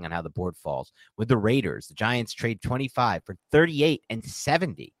love, depending on how the board falls, with the Raiders. The Giants trade 25 for 38 and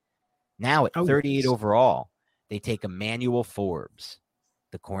 70. Now at 38 overall, they take Emmanuel Forbes,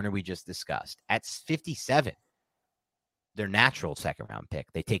 the corner we just discussed. At 57, their natural second-round pick,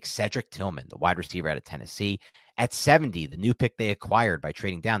 they take Cedric Tillman, the wide receiver out of Tennessee. At 70, the new pick they acquired by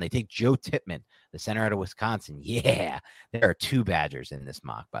trading down, they take Joe Tippmann, the center out of Wisconsin. Yeah, there are 2 Badgers in this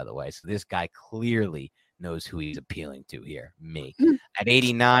mock, by the way. So this guy clearly knows who he's appealing to here, me. At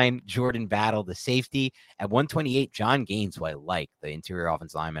 89, Jordan Battle, the safety. At 128, John Gaines, who I like, the interior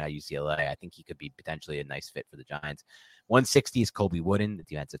offensive lineman at UCLA. I think he could be potentially a nice fit for the Giants. 160 is Colby Wooden, the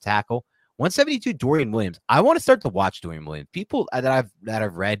defensive tackle. 172, Dorian Williams. I want to start to watch Dorian Williams. People that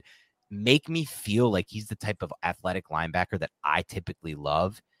I've read make me feel like he's the type of athletic linebacker that I typically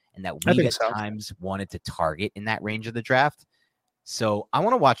love and that we at times wanted to target in that range of the draft. So I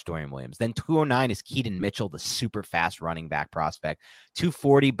want to watch Dorian Williams. Then 209 is Keaton Mitchell, the super fast running back prospect.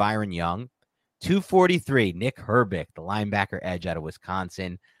 240, Byron Young. 243, Nick Herbig, the linebacker edge out of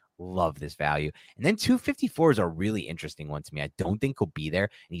Wisconsin. Love this value. And then 254 is a really interesting one to me. I don't think he'll be there,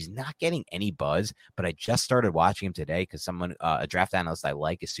 and he's not getting any buzz, but I just started watching him today because someone, a draft analyst I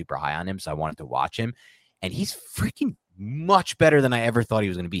like, is super high on him, so I wanted to watch him. And he's freaking much better than I ever thought he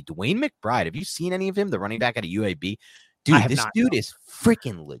was going to be. Dwayne McBride, have you seen any of him, the running back out of UAB? Dude, this dude is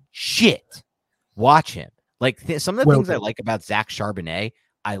freaking legit. Watch him. Like some of the things I like about Zach Charbonnet,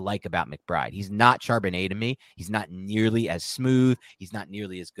 I like about McBride. He's not Charbonnet to me. He's not nearly as smooth. He's not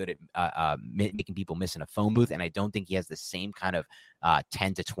nearly as good at making people miss in a phone booth. And I don't think he has the same kind of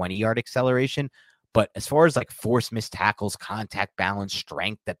 10 to 20 yard acceleration. But as far as like force missed tackles, contact balance,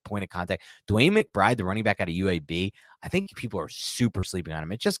 strength at point of contact, Dwayne McBride, the running back out of UAB, I think people are super sleeping on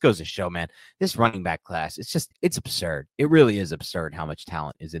him. It just goes to show, man, this running back class, it's absurd. It really is absurd how much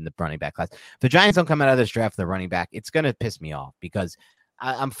talent is in the running back class. If the Giants don't come out of this draft with the running back, it's going to piss me off because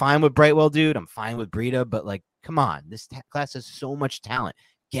I'm fine with Brightwell, dude. I'm fine with Breida, but like, come on, this class has so much talent.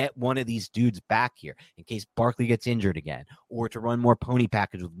 Get one of these dudes back here in case Barkley gets injured again, or to run more pony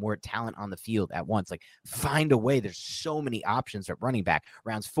package with more talent on the field at once. Like, find a way. There's so many options at running back.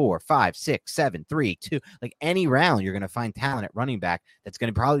 Rounds 4, 5, 6, 7, 3, 2. Like, any round, you're going to find talent at running back that's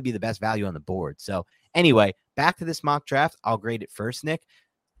going to probably be the best value on the board. So, anyway, back to this mock draft. I'll grade it first, Nick.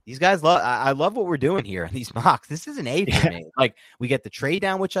 These guys I love what we're doing here in these mocks. This is an A for me. Like, we get the trade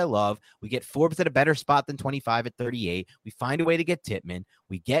down, which I love. We get Forbes at a better spot than 25 at 38. We find a way to get Tippmann.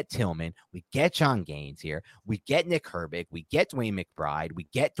 We get Tillman. We get John Gaines here. We get Nick Herbig. We get Dwayne McBride. We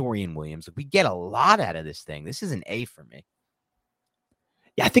get Dorian Williams. We get a lot out of this thing. This is an A for me.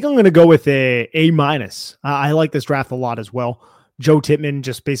 Yeah, I think I'm going to go with A minus. I like this draft a lot as well. Joe Tippmann,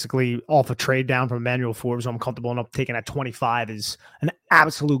 just basically off a trade down from Emmanuel Forbes, so I'm comfortable enough taking at 25, is an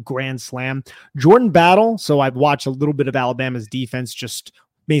absolute grand slam. Jordan Battle, so I've watched a little bit of Alabama's defense, just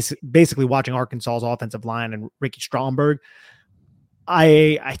basically watching Arkansas's offensive line and Ricky Stromberg.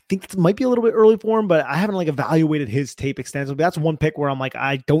 I think it might be a little bit early for him, but I haven't like evaluated his tape extensively. That's one pick where I'm like,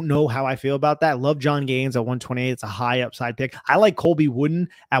 I don't know how I feel about that. I love John Gaines at 128. It's a high upside pick. I like Colby Wooden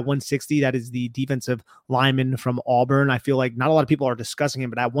at 160. That is the defensive lineman from Auburn. I feel like not a lot of people are discussing him,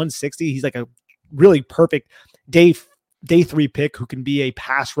 but at 160, he's like a really perfect day 3 pick who can be a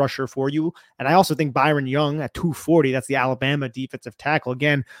pass rusher for you. And I also think Byron Young at 240, that's the Alabama defensive tackle.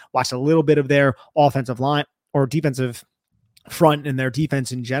 Again, watched a little bit of their offensive line or defensive front and their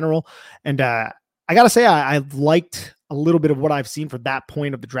defense in general. And I got to say, I liked a little bit of what I've seen for that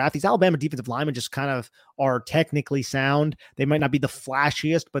point of the draft. These Alabama defensive linemen just kind of are technically sound. They might not be the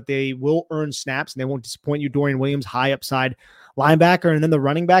flashiest, but they will earn snaps and they won't disappoint you. Dorian Williams, high upside linebacker. And then the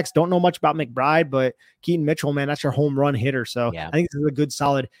running backs, don't know much about McBride, but Keaton Mitchell, man, that's your home run hitter. So yeah. I think this is a good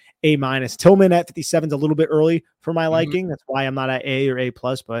solid A minus. Tillman at 57 is a little bit early for my liking. That's why I'm not at A or A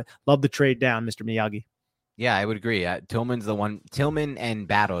plus, but love the trade down, Mr. Miyagi. Yeah, I would agree. Tillman's the one. Tillman and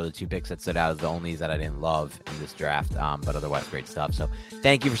Battle are the two picks that stood out as the onlys that I didn't love in this draft, but otherwise great stuff. So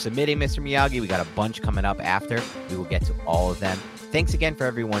thank you for submitting, Mr. Miyagi. We got a bunch coming up after. We will get to all of them. Thanks again for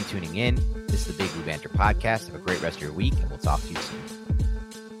everyone tuning in. This is the Big Blue Banter Podcast. Have a great rest of your week, and we'll talk to you soon.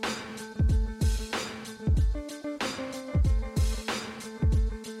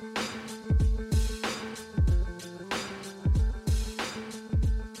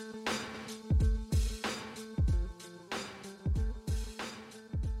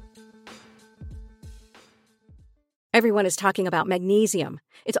 Everyone is talking about magnesium.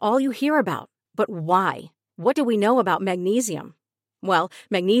 It's all you hear about. But why? What do we know about magnesium? Well,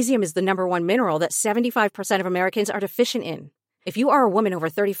 magnesium is the number one mineral that 75% of Americans are deficient in. If you are a woman over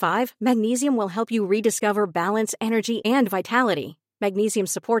 35, magnesium will help you rediscover balance, energy, and vitality. Magnesium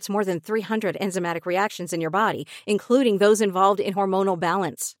supports more than 300 enzymatic reactions in your body, including those involved in hormonal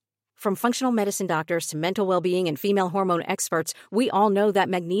balance. From functional medicine doctors to mental well-being and female hormone experts, we all know that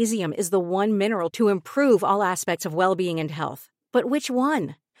magnesium is the one mineral to improve all aspects of well-being and health. But which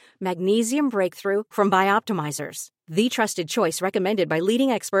one? Magnesium Breakthrough from Bioptimizers, the trusted choice recommended by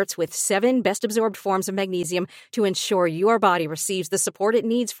leading experts with 7 best-absorbed forms of magnesium to ensure your body receives the support it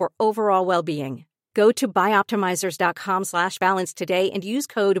needs for overall well-being. Go to bioptimizers.com/balance today and use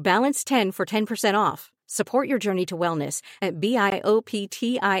code BALANCE10 for 10% off. Support your journey to wellness at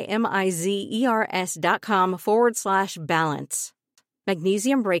bioptimizers.com/balance.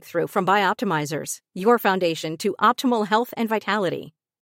 Magnesium Breakthrough from Bioptimizers, your foundation to optimal health and vitality.